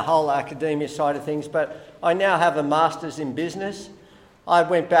difficult, that whole academia side of things, but I now have a master's in business. I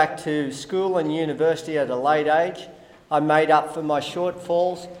went back to school and university at a late age. I made up for my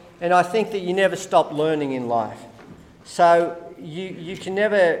shortfalls. And I think that you never stop learning in life. So you should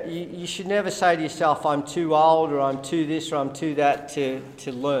never say to yourself, I'm too old, or I'm too this, or I'm too that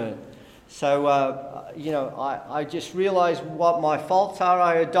to learn. So, I just realise what my faults are.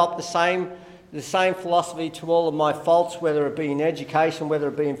 I adopt the same philosophy to all of my faults, whether it be in education, whether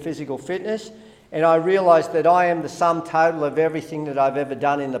it be in physical fitness. And I realise that I am the sum total of everything that I've ever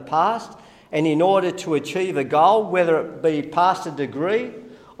done in the past. And in order to achieve a goal, whether it be pass a degree,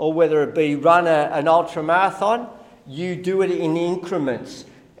 or whether it be run an ultra marathon, you do it in increments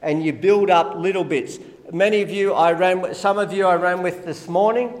and you build up little bits. Many of you some of you I ran with this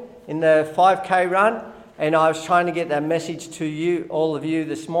morning in the 5K run, and I was trying to get that message to you, all of you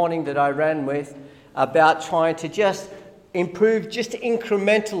this morning that I ran with, about trying to just improve just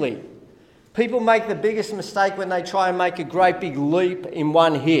incrementally. People make the biggest mistake when they try and make a great big leap in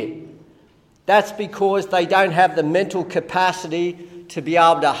one hit. That's because they don't have the mental capacity to be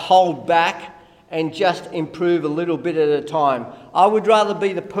able to hold back and just improve a little bit at a time. I would rather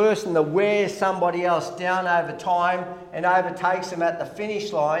be the person that wears somebody else down over time and overtakes them at the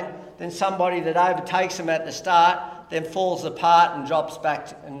finish line than somebody that overtakes them at the start, then falls apart and drops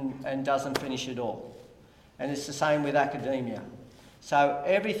back and doesn't finish at all. And it's the same with academia. So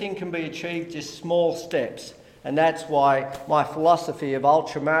everything can be achieved just small steps. And that's why my philosophy of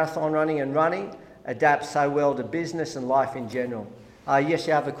ultra-marathon running adapts so well to business and life in general. Yes,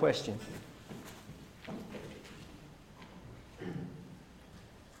 you have a question.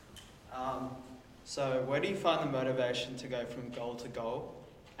 So where do you find the motivation to go from goal to goal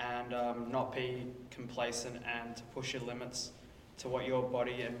and not be complacent and to push your limits to what your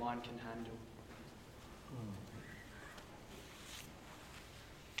body and mind can handle?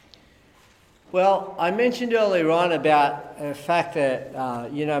 Well, I mentioned earlier on about the fact that,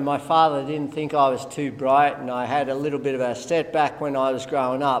 my father didn't think I was too bright, and I had a little bit of a setback when I was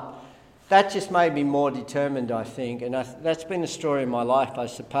growing up. That just made me more determined, I think, and that's been the story of my life, I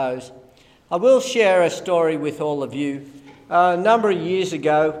suppose. I will share a story with all of you. A number of years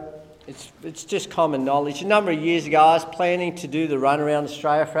ago, it's just common knowledge, a number of years ago I was planning to do the run around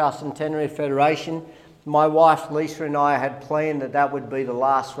Australia for our Centenary Federation. My wife Lisa and I had planned that would be the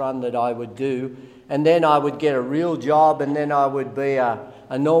last run that I would do, and then I would get a real job, and then I would be a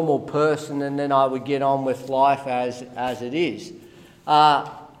normal person, and then I would get on with life as it is.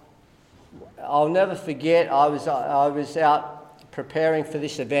 I'll never forget, I was out preparing for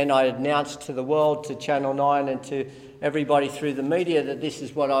this event. I announced to the world, to Channel 9 and to everybody through the media that this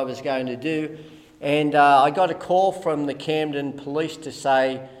is what I was going to do, and I got a call from the Camden police to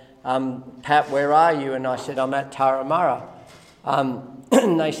say, Pat, where are you? And I said, I'm at Turramurra.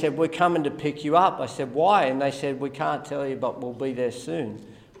 And they said, we're coming to pick you up. I said, why? And they said, we can't tell you, but we'll be there soon.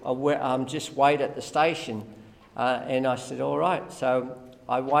 Just wait at the station. And I said, all right. So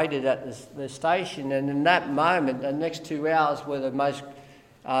I waited at the station, and in that moment, the next 2 hours were the most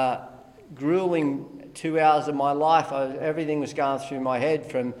grueling 2 hours of my life. Everything was going through my head,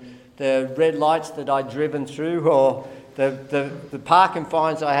 from the red lights that I'd driven through, or the parking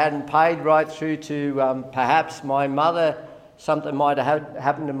fines I hadn't paid, right through to perhaps my mother. Something might have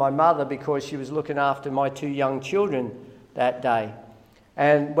happened to my mother because she was looking after my 2 young children that day.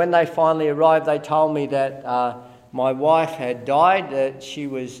 And when they finally arrived, they told me that my wife had died, that she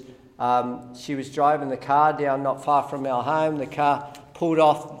was driving the car down not far from our home. The car pulled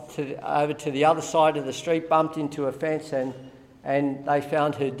off over to the other side of the street, bumped into a fence, and they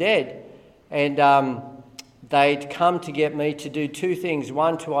found her dead. And they'd come to get me to do 2 things.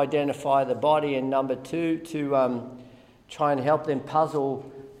 One, to identify the body, and number 2, to try and help them puzzle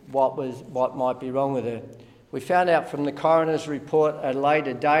what might be wrong with her. We found out from the coroner's report at a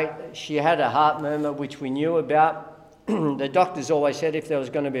later date she had a heart murmur, which we knew about. The doctors always said if there was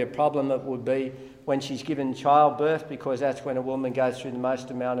going to be a problem, it would be when she's given childbirth, because that's when a woman goes through the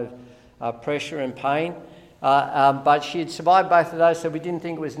most amount of pressure and pain. But she had survived both of those, so we didn't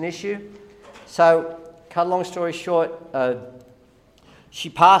think it was an issue. So, cut a long story short, she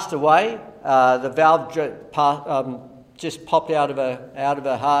passed away. The valve just popped out of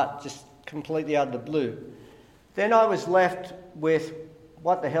her heart, just completely out of the blue. Then I was left with,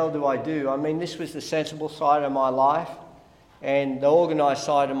 what the hell do I do? I mean, this was the sensible side of my life and the organised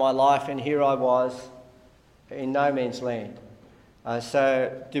side of my life, and here I was in no man's land.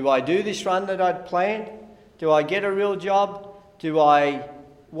 So do I do this run that I'd planned? Do I get a real job?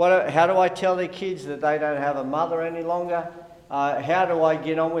 How do I tell the kids that they don't have a mother any longer? How do I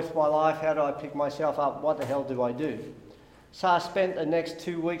get on with my life? How do I pick myself up? What the hell do I do? So I spent the next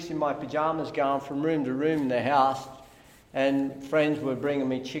 2 weeks in my pyjamas going from room to room in the house, and friends were bringing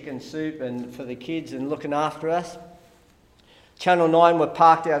me chicken soup and for the kids and looking after us. Channel 9 were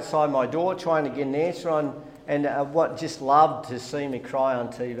parked outside my door trying to get an answer on, and just loved to see me cry on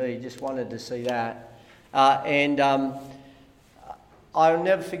TV, just wanted to see that. I'll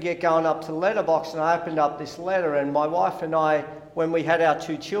never forget going up to the letterbox, and I opened up this letter, and my wife and I, when we had our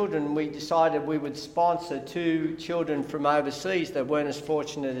 2 children, we decided we would sponsor 2 children from overseas that weren't as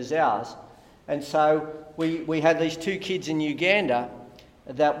fortunate as ours. And so we had these 2 kids in Uganda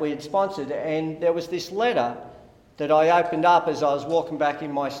that we had sponsored, and there was this letter that I opened up as I was walking back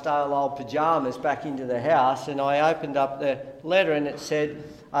in my stale old pyjamas back into the house, and I opened up the letter and it said,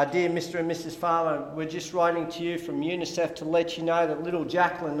 "Dear Mr. and Mrs. Farmer, we're just writing to you from UNICEF to let you know that little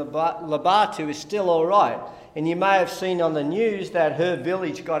Jacqueline Labatu is still all right. And you may have seen on the news that her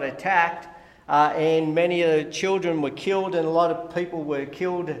village got attacked and many of the children were killed and a lot of people were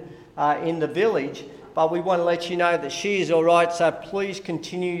killed in the village. But we want to let you know that she is all right, so please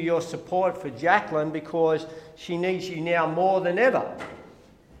continue your support for Jacqueline because she needs you now more than ever."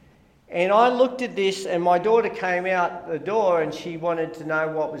 And I looked at this, and my daughter came out the door and she wanted to know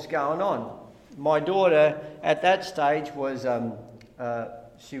what was going on. My daughter at that stage was,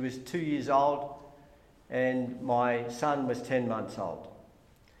 she was 2 years old, and my son was 10 months old.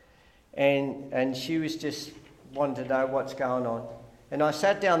 And she was just wanted to know what's going on. And I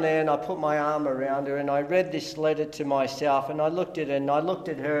sat down there and I put my arm around her and I read this letter to myself, and I looked at it and I looked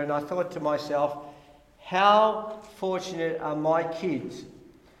at her and I thought to myself, how fortunate are my kids?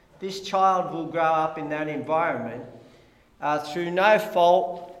 This child will grow up in that environment through no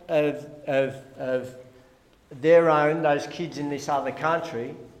fault of their own, those kids in this other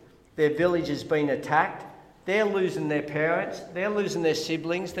country. Their village has been attacked. They're losing their parents. They're losing their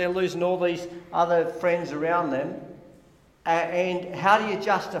siblings. They're losing all these other friends around them. And how do you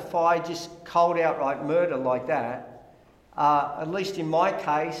justify just cold outright murder like that? At least in my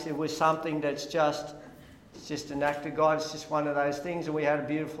case, it was something that's just an act of God. It's just one of those things, and we had a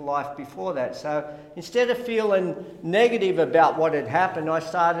beautiful life before that. So instead of feeling negative about what had happened, I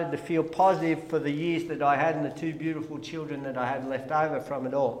started to feel positive for the years that I had and the 2 beautiful children that I had left over from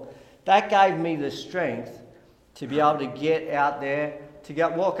it all. That gave me the strength to be able to get out there, to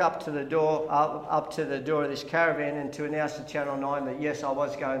walk up to the door of this caravan and to announce to Channel 9 that yes, I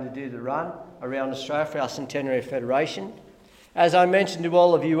was going to do the run around Australia for our Centenary Federation. As I mentioned to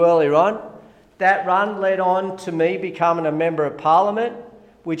all of you earlier on, that run led on to me becoming a Member of Parliament,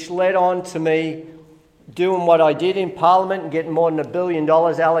 which led on to me doing what I did in Parliament and getting more than $1 billion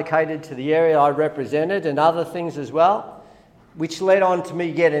allocated to the area I represented and other things as well, which led on to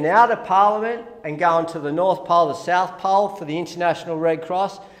me getting out of Parliament and going to the North Pole, the South Pole for the International Red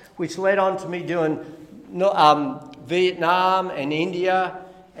Cross, which led on to me doing Vietnam and India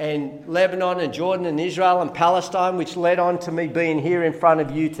and Lebanon and Jordan and Israel and Palestine, which led on to me being here in front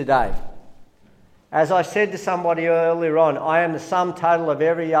of you today. As I said to somebody earlier on, I am the sum total of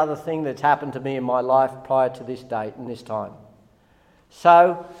every other thing that's happened to me in my life prior to this date and this time.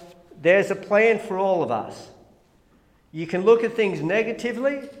 So there's a plan for all of us. You can look at things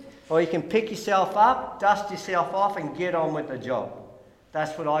negatively, or you can pick yourself up, dust yourself off, and get on with the job.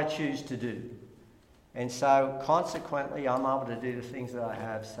 That's what I choose to do. And so, consequently, I'm able to do the things that I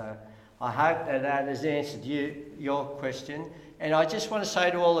have. So, I hope that has answered your question. And I just want to say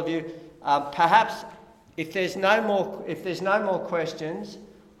to all of you, perhaps if there's no more questions,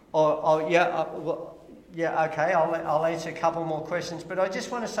 I'll answer a couple more questions. But I just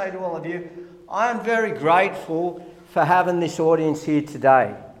want to say to all of you, I am very grateful for having this audience here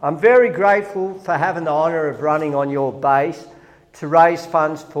today. I'm very grateful for having the honour of running on your base to raise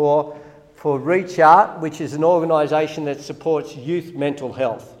funds for Reach Out, which is an organisation that supports youth mental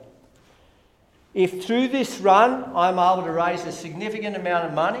health. If through this run I'm able to raise a significant amount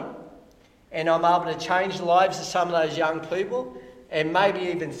of money and I'm able to change the lives of some of those young people and maybe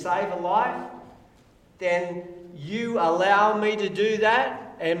even save a life, then you allow me to do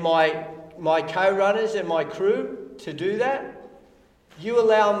that, and my co-runners and my crew to do that. You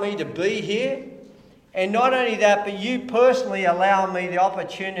allow me to be here, and not only that, but you personally allow me the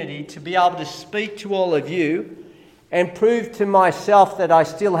opportunity to be able to speak to all of you and prove to myself that I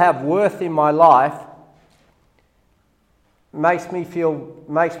still have worth in my life. Makes me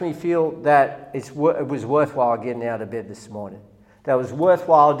feel that it was worthwhile getting out of bed this morning. That it was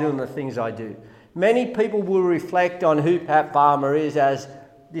worthwhile doing the things I do. Many people will reflect on who Pat Farmer is as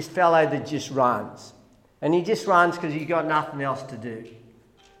this fellow that just runs. And he just runs because he's got nothing else to do.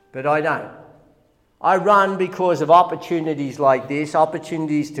 But I don't. I run because of opportunities like this,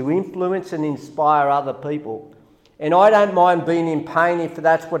 opportunities to influence and inspire other people. And I don't mind being in pain if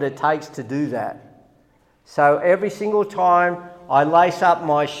that's what it takes to do that. So every single time I lace up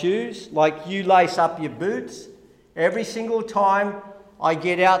my shoes, like you lace up your boots, every single time I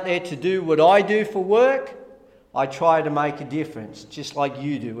get out there to do what I do for work, I try to make a difference, just like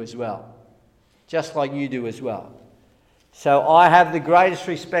you do as well. Just like you do as well. So I have the greatest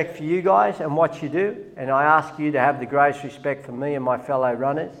respect for you guys and what you do, and I ask you to have the greatest respect for me and my fellow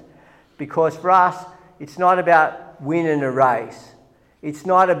runners, because for us, it's not about winning a race. It's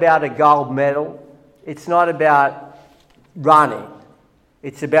not about a gold medal. It's not about running.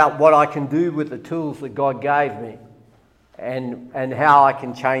 It's about what I can do with the tools that God gave me and how I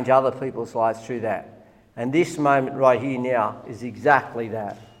can change other people's lives through that. And this moment right here now is exactly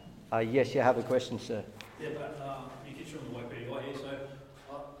that. Yes, you have a question, sir? Yeah, but you get on the way pretty high here, so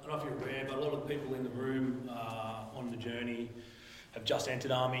I don't know if you're aware, but a lot of the people in the room on the journey have just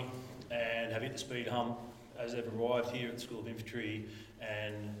entered Army and have hit the speed hump as they've arrived here at the School of Infantry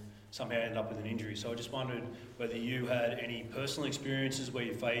and somehow end up with an injury. So I just wondered whether you had any personal experiences where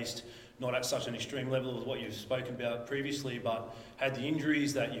you faced, not at such an extreme level of what you've spoken about previously, but had the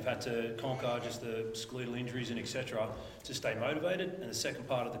injuries that you've had to conquer, just the skeletal injuries and etc., to stay motivated. And the second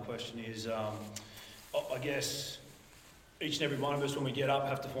part of the question is, I guess each and every one of us, when we get up,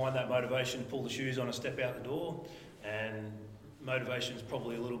 have to find that motivation, pull the shoes on and step out the door. And motivation is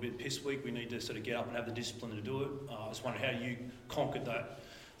probably a little bit piss weak. We need to sort of get up and have the discipline to do it. I just wonder how you conquered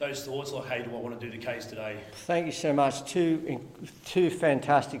those thoughts, like, hey, do I want to do the case today? Thank you so much. Two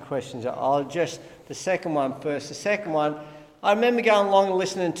fantastic questions. I'll just, the second one first. The second one, I remember going along and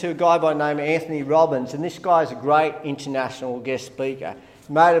listening to a guy by the name of Anthony Robbins, and this guy's a great international guest speaker.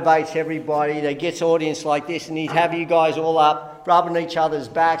 Motivates everybody, that gets audience like this, and he'd have you guys all up, rubbing each other's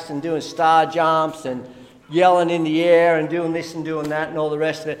backs and doing star jumps and yelling in the air and doing this and doing that and all the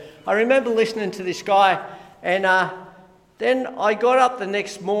rest of it. I remember listening to this guy, and then I got up the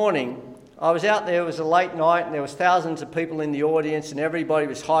next morning. I was out there, it was a late night, and there was thousands of people in the audience, and everybody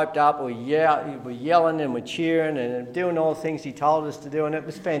was hyped up. We were yelling and we're cheering and doing all the things he told us to do, and it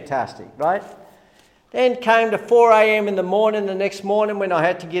was fantastic, right? Then came to 4 a.m. in the morning the next morning when I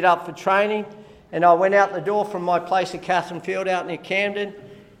had to get up for training, and I went out the door from my place at Catherine Field out near Camden,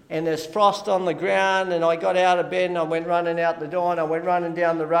 and there's frost on the ground, and I got out of bed and I went running out the door, and I went running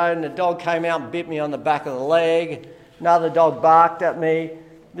down the road, and the dog came out and bit me on the back of the leg. Another dog barked at me. It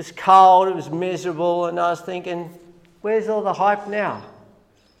was cold, it was miserable, and I was thinking, where's all the hype now?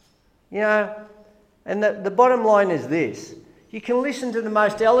 You know, and the bottom line is this. You can listen to the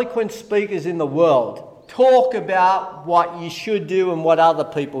most eloquent speakers in the world talk about what you should do and what other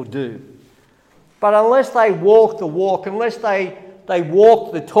people do. But unless they walk the walk, unless they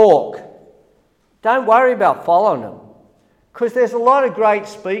walk the talk, don't worry about following them. Because there's a lot of great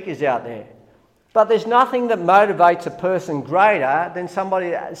speakers out there. But there's nothing that motivates a person greater than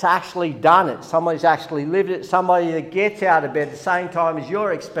somebody that's actually done it, somebody who's actually lived it, somebody that gets out of bed at the same time as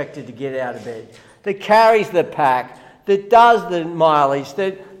you're expected to get out of bed, that carries the pack, that does the mileage,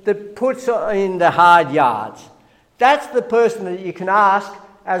 that puts in the hard yards. That's the person that you can ask,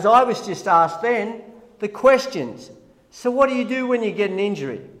 as I was just asked then, the questions. So what do you do when you get an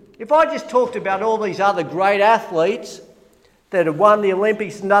injury? If I just talked about all these other great athletes that have won the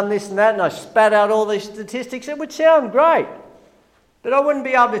Olympics and done this and that, and I spat out all these statistics, it would sound great. But I wouldn't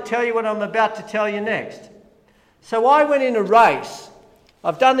be able to tell you what I'm about to tell you next. So I went in a race.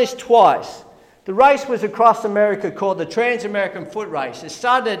 I've done this twice. The race was across America called the Trans-American Foot Race. It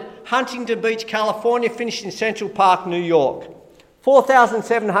started at Huntington Beach, California, finished in Central Park, New York.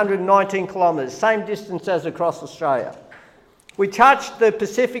 4,719 kilometres, same distance as across Australia. We touched the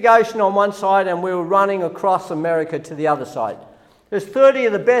Pacific Ocean on one side and we were running across America to the other side. There's 30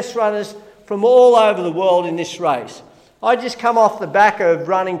 of the best runners from all over the world in this race. I just come off the back of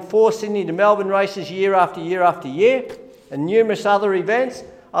running 4 Sydney to Melbourne races year after year after year and numerous other events.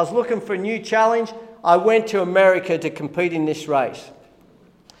 I was looking for a new challenge. I went to America to compete in this race.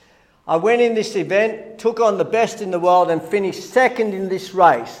 I went in this event, took on the best in the world and finished second in this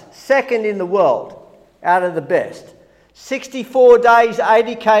race. Second in the world out of the best. 64 days,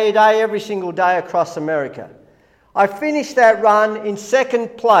 80k a day, every single day across America. I finished that run in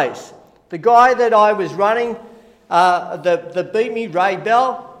second place. The guy that I was running, that beat me, Ray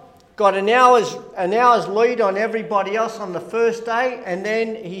Bell, got an hour's lead on everybody else on the first day, and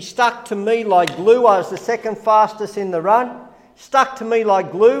then he stuck to me like glue. I was the second fastest in the run. Stuck to me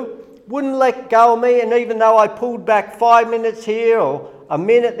like glue. Wouldn't let go of me, and even though I pulled back 5 minutes here or a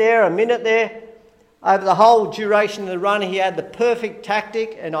minute there, over the whole duration of the run, he had the perfect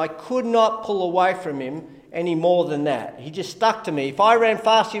tactic, and I could not pull away from him any more than that. He just stuck to me. If I ran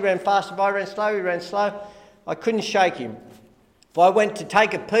fast, he ran fast. If I ran slow, he ran slow. I couldn't shake him. If I went to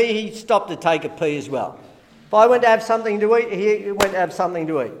take a pee, he stopped to take a pee as well. If I went to have something to eat, he went to have something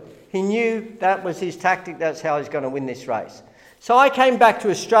to eat. He knew that was his tactic. That's how he's going to win this race. So I came back to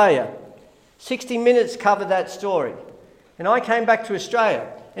Australia. 60 Minutes covered that story. And I came back to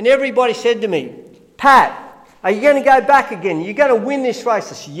Australia. And everybody said to me, Pat, are you going to go back again? You're going to win this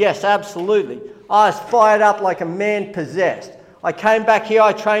race? I said, yes, absolutely. I was fired up like a man possessed. I came back here.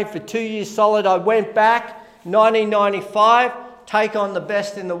 I trained for 2 years solid. I went back, 1995, take on the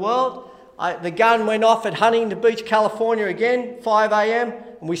best in the world. The gun went off at Huntington Beach, California again, 5 a.m.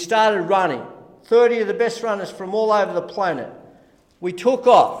 and we started running. 30 of the best runners from all over the planet. We took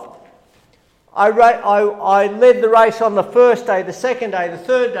off. I led the race on the first day, the second day, the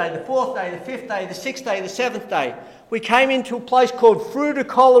third day, the fourth day, the fifth day, the sixth day, the seventh day. We came into a place called Fruita,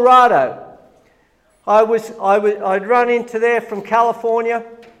 Colorado. I'd run into there from California,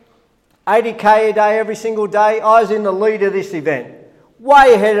 80k a day every single day. I was in the lead of this event,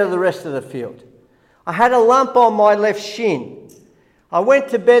 way ahead of the rest of the field. I had a lump on my left shin. I went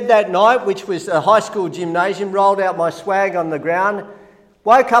to bed that night, which was a high school gymnasium, rolled out my swag on the ground.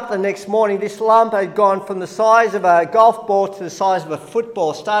 Woke up the next morning, this lump had gone from the size of a golf ball to the size of a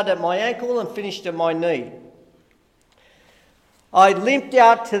football. Started at my ankle and finished at my knee. I limped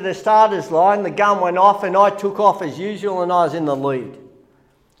out to the starters line, the gun went off and I took off as usual and I was in the lead.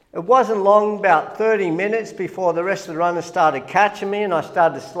 It wasn't long, about 30 minutes, before the rest of the runners started catching me and I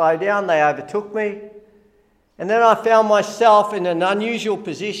started to slow down. They overtook me. And then I found myself in an unusual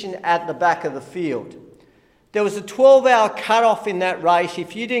position at the back of the field. There was a 12-hour cut-off in that race.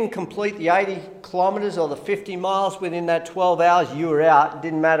 If you didn't complete the 80 kilometres or the 50 miles within that 12 hours, you were out. It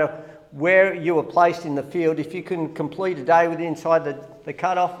didn't matter where you were placed in the field. If you couldn't complete a day within inside the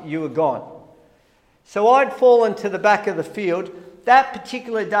cut-off, you were gone. So I'd fallen to the back of the field. That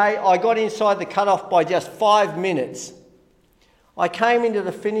particular day, I got inside the cut-off by just 5 minutes. I came into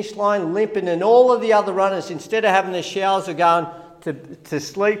the finish line limping, and all of the other runners, instead of having their showers, are going to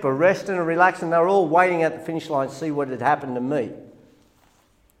sleep or rest and relax, and they were all waiting at the finish line to see what had happened to me.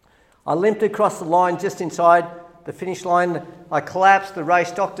 I limped across the line just inside the finish line. I collapsed. The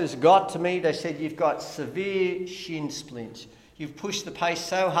race doctors got to me. They said, you've got severe shin splints. You've pushed the pace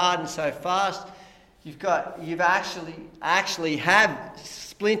so hard and so fast. You've actually have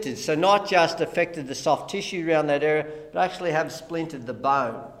splintered. So not just affected the soft tissue around that area, but actually have splintered the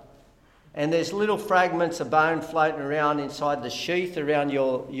bone. And there's little fragments of bone floating around inside the sheath around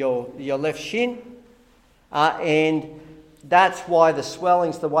your left shin. And that's why the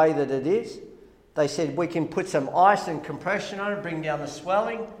swelling's the way that it is. They said we can put some ice and compression on it, bring down the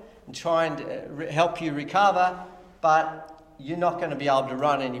swelling and try and help you recover, but you're not going to be able to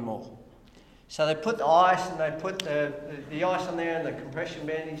run anymore. So they put the ice and they put the ice on there and the compression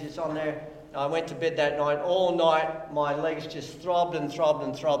bandages on there. I went to bed that night. All night my legs just throbbed and throbbed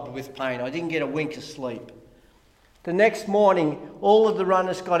and throbbed with pain. I didn't get a wink of sleep. The next morning, all of the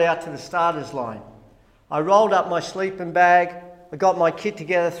runners got out to the starters line. I rolled up my sleeping bag, I got my kit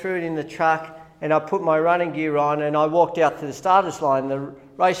together, threw it in the truck, and I put my running gear on and I walked out to the starters line. The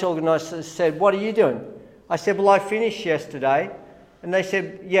race organisers said, "What are you doing?" I said, "Well, I finished yesterday." And they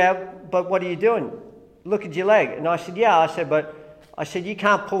said, "Yeah, but what are you doing? Look at your leg." And I said, "Yeah." I said, "You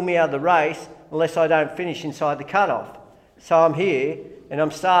can't pull me out of the race unless I don't finish inside the cutoff. So I'm here and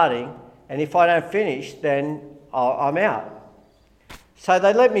I'm starting, and if I don't finish, then I'm out." So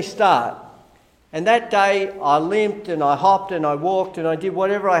they let me start. And that day I limped and I hopped and I walked and I did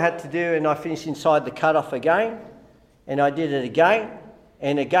whatever I had to do, and I finished inside the cutoff again. And I did it again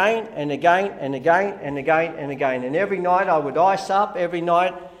and again and again and again and again and again. And every night I would ice up. Every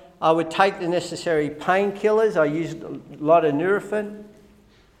night I would take the necessary painkillers. I used a lot of Nurofen.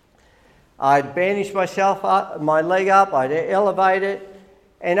 I'd bandage myself up, my leg up. I'd elevate it.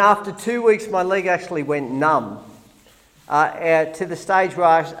 And after 2 weeks, my leg actually went numb to the stage where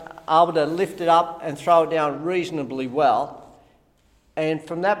I was able to lift it up and throw it down reasonably well. And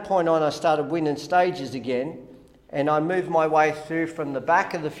from that point on, I started winning stages again. And I moved my way through from the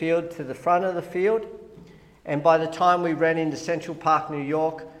back of the field to the front of the field. And by the time we ran into Central Park, New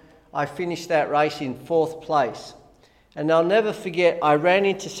York, I finished that race in 4th place. And I'll never forget, I ran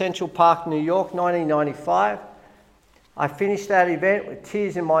into Central Park, New York, 1995. I finished that event with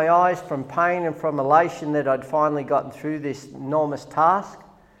tears in my eyes from pain and from elation that I'd finally gotten through this enormous task.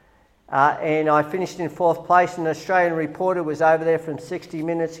 And I finished in 4th place. An Australian reporter was over there from 60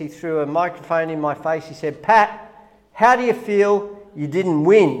 Minutes. He threw a microphone in my face. He said, "Pat, how do you feel you didn't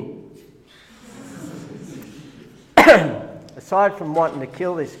win?" Aside from wanting to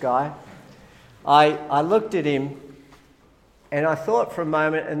kill this guy, I looked at him and I thought for a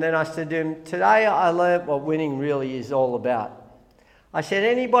moment, and then I said to him, "Today I learned what winning really is all about." I said,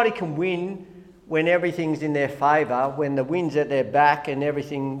 anybody can win when everything's in their favour, when the wind's at their back and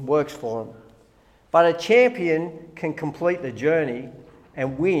everything works for them. But a champion can complete the journey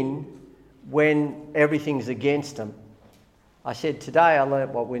and win when everything's against them. I said, today I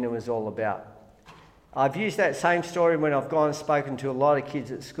learnt what winning was all about. I've used that same story when I've gone and spoken to a lot of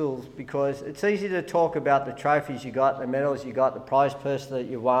kids at schools, because it's easy to talk about the trophies you got, the medals you got, the prize purse that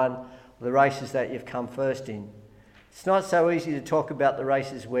you won, the races that you've come first in. It's not so easy to talk about the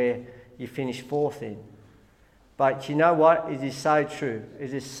races where you finish 4th in. But you know what? It is so true.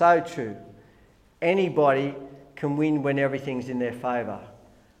 It is so true. Anybody can win when everything's in their favour.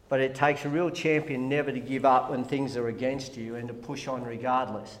 But it takes a real champion never to give up when things are against you and to push on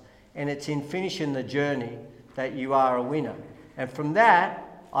regardless. And it's in finishing the journey that you are a winner. And from that,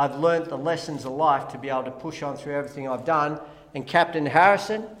 I've learnt the lessons of life to be able to push on through everything I've done. And Captain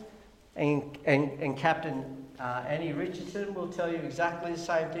Harrison and Captain Annie Richardson will tell you exactly the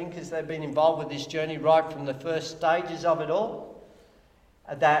same thing, because they've been involved with this journey right from the first stages of it all.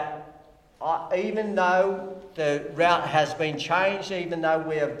 That even though the route has been changed, even though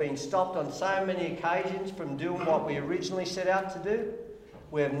we have been stopped on so many occasions from doing what we originally set out to do,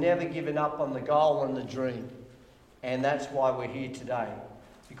 we have never given up on the goal and the dream. And that's why we're here today,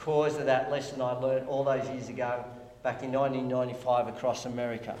 because of that lesson I learned all those years ago, back in 1995 across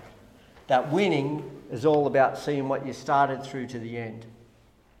America. That winning is all about seeing what you started through to the end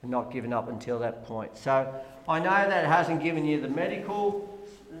and not giving up until that point. So I know that it hasn't given you the medical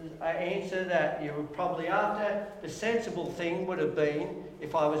answer that you were probably after. The sensible thing would have been,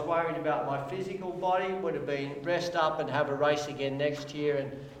 if I was worried about my physical body, would have been rest up and have a race again next year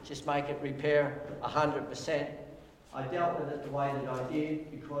and just make it repair 100%. I dealt with it the way that I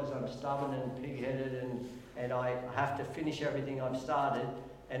did because I'm stubborn and pig-headed and I have to finish everything I've started.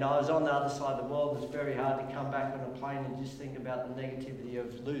 And I was on the other side of the world. It's very hard to come back on a plane and just think about the negativity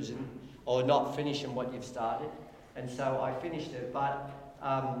of losing or not finishing what you've started. And so I finished it. But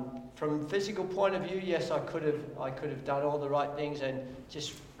from a physical point of view, yes, I could have done all the right things and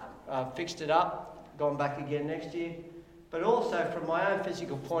just fixed it up, gone back again next year. But also from my own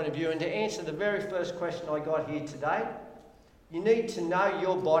physical point of view, and to answer the very first question I got here today, you need to know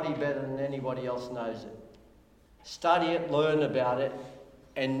your body better than anybody else knows it. Study it, learn about it,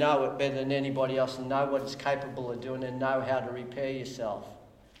 and know it better than anybody else, and know what it's capable of doing, and know how to repair yourself.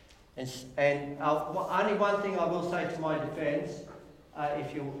 And only one thing I will say to my defence,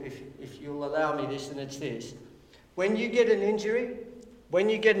 if you'll allow me this, and it's this: when you get an injury, in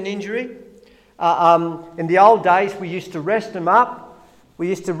the old days we used to rest them up. We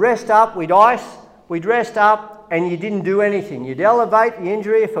used to rest up. We'd ice. We'd rest up, and you didn't do anything. You'd elevate the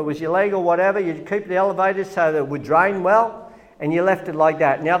injury if it was your leg or whatever. You'd keep it elevated so that it would drain well. And you left it like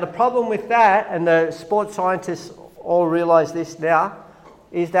that. Now the problem with that, and the sports scientists all realise this now,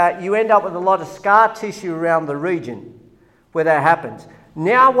 is that you end up with a lot of scar tissue around the region where that happens.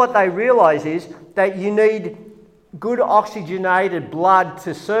 Now what they realise is that you need good oxygenated blood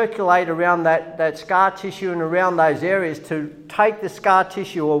to circulate around that scar tissue and around those areas to take the scar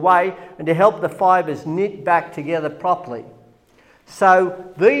tissue away and to help the fibres knit back together properly.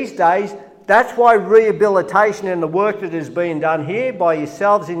 So these days, that's why rehabilitation and the work that is being done here by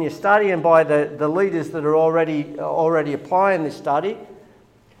yourselves in your study and by the leaders that are already applying this study,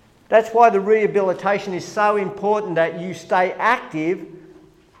 that's why the rehabilitation is so important, that you stay active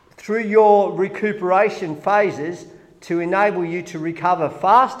through your recuperation phases to enable you to recover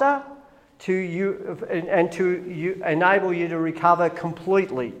faster, enable you to recover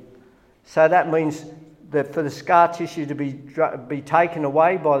completely. So that means that for the scar tissue to be taken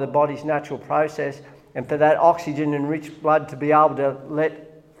away by the body's natural process, and for that oxygen-enriched blood to be able to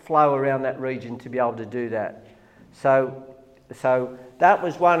let flow around that region to be able to do that. So that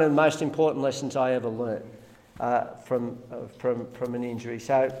was one of the most important lessons I ever learnt from an injury.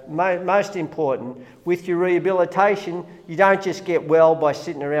 So most important, with your rehabilitation, you don't just get well by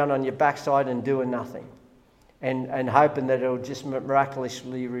sitting around on your backside and doing nothing and hoping that it'll just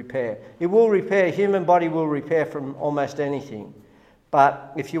miraculously repair. It will repair. Human body will repair from almost anything.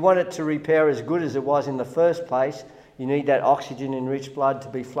 But if you want it to repair as good as it was in the first place, you need that oxygen-enriched blood to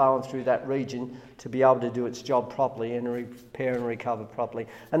be flowing through that region to be able to do its job properly and repair and recover properly.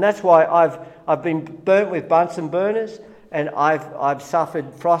 And that's why I've been burnt with Bunsen burners, and I've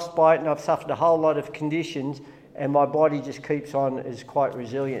suffered frostbite, and I've suffered a whole lot of conditions, and my body just is quite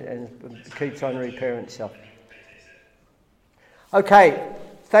resilient and keeps on repairing itself. Okay,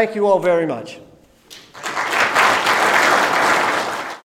 thank you all very much.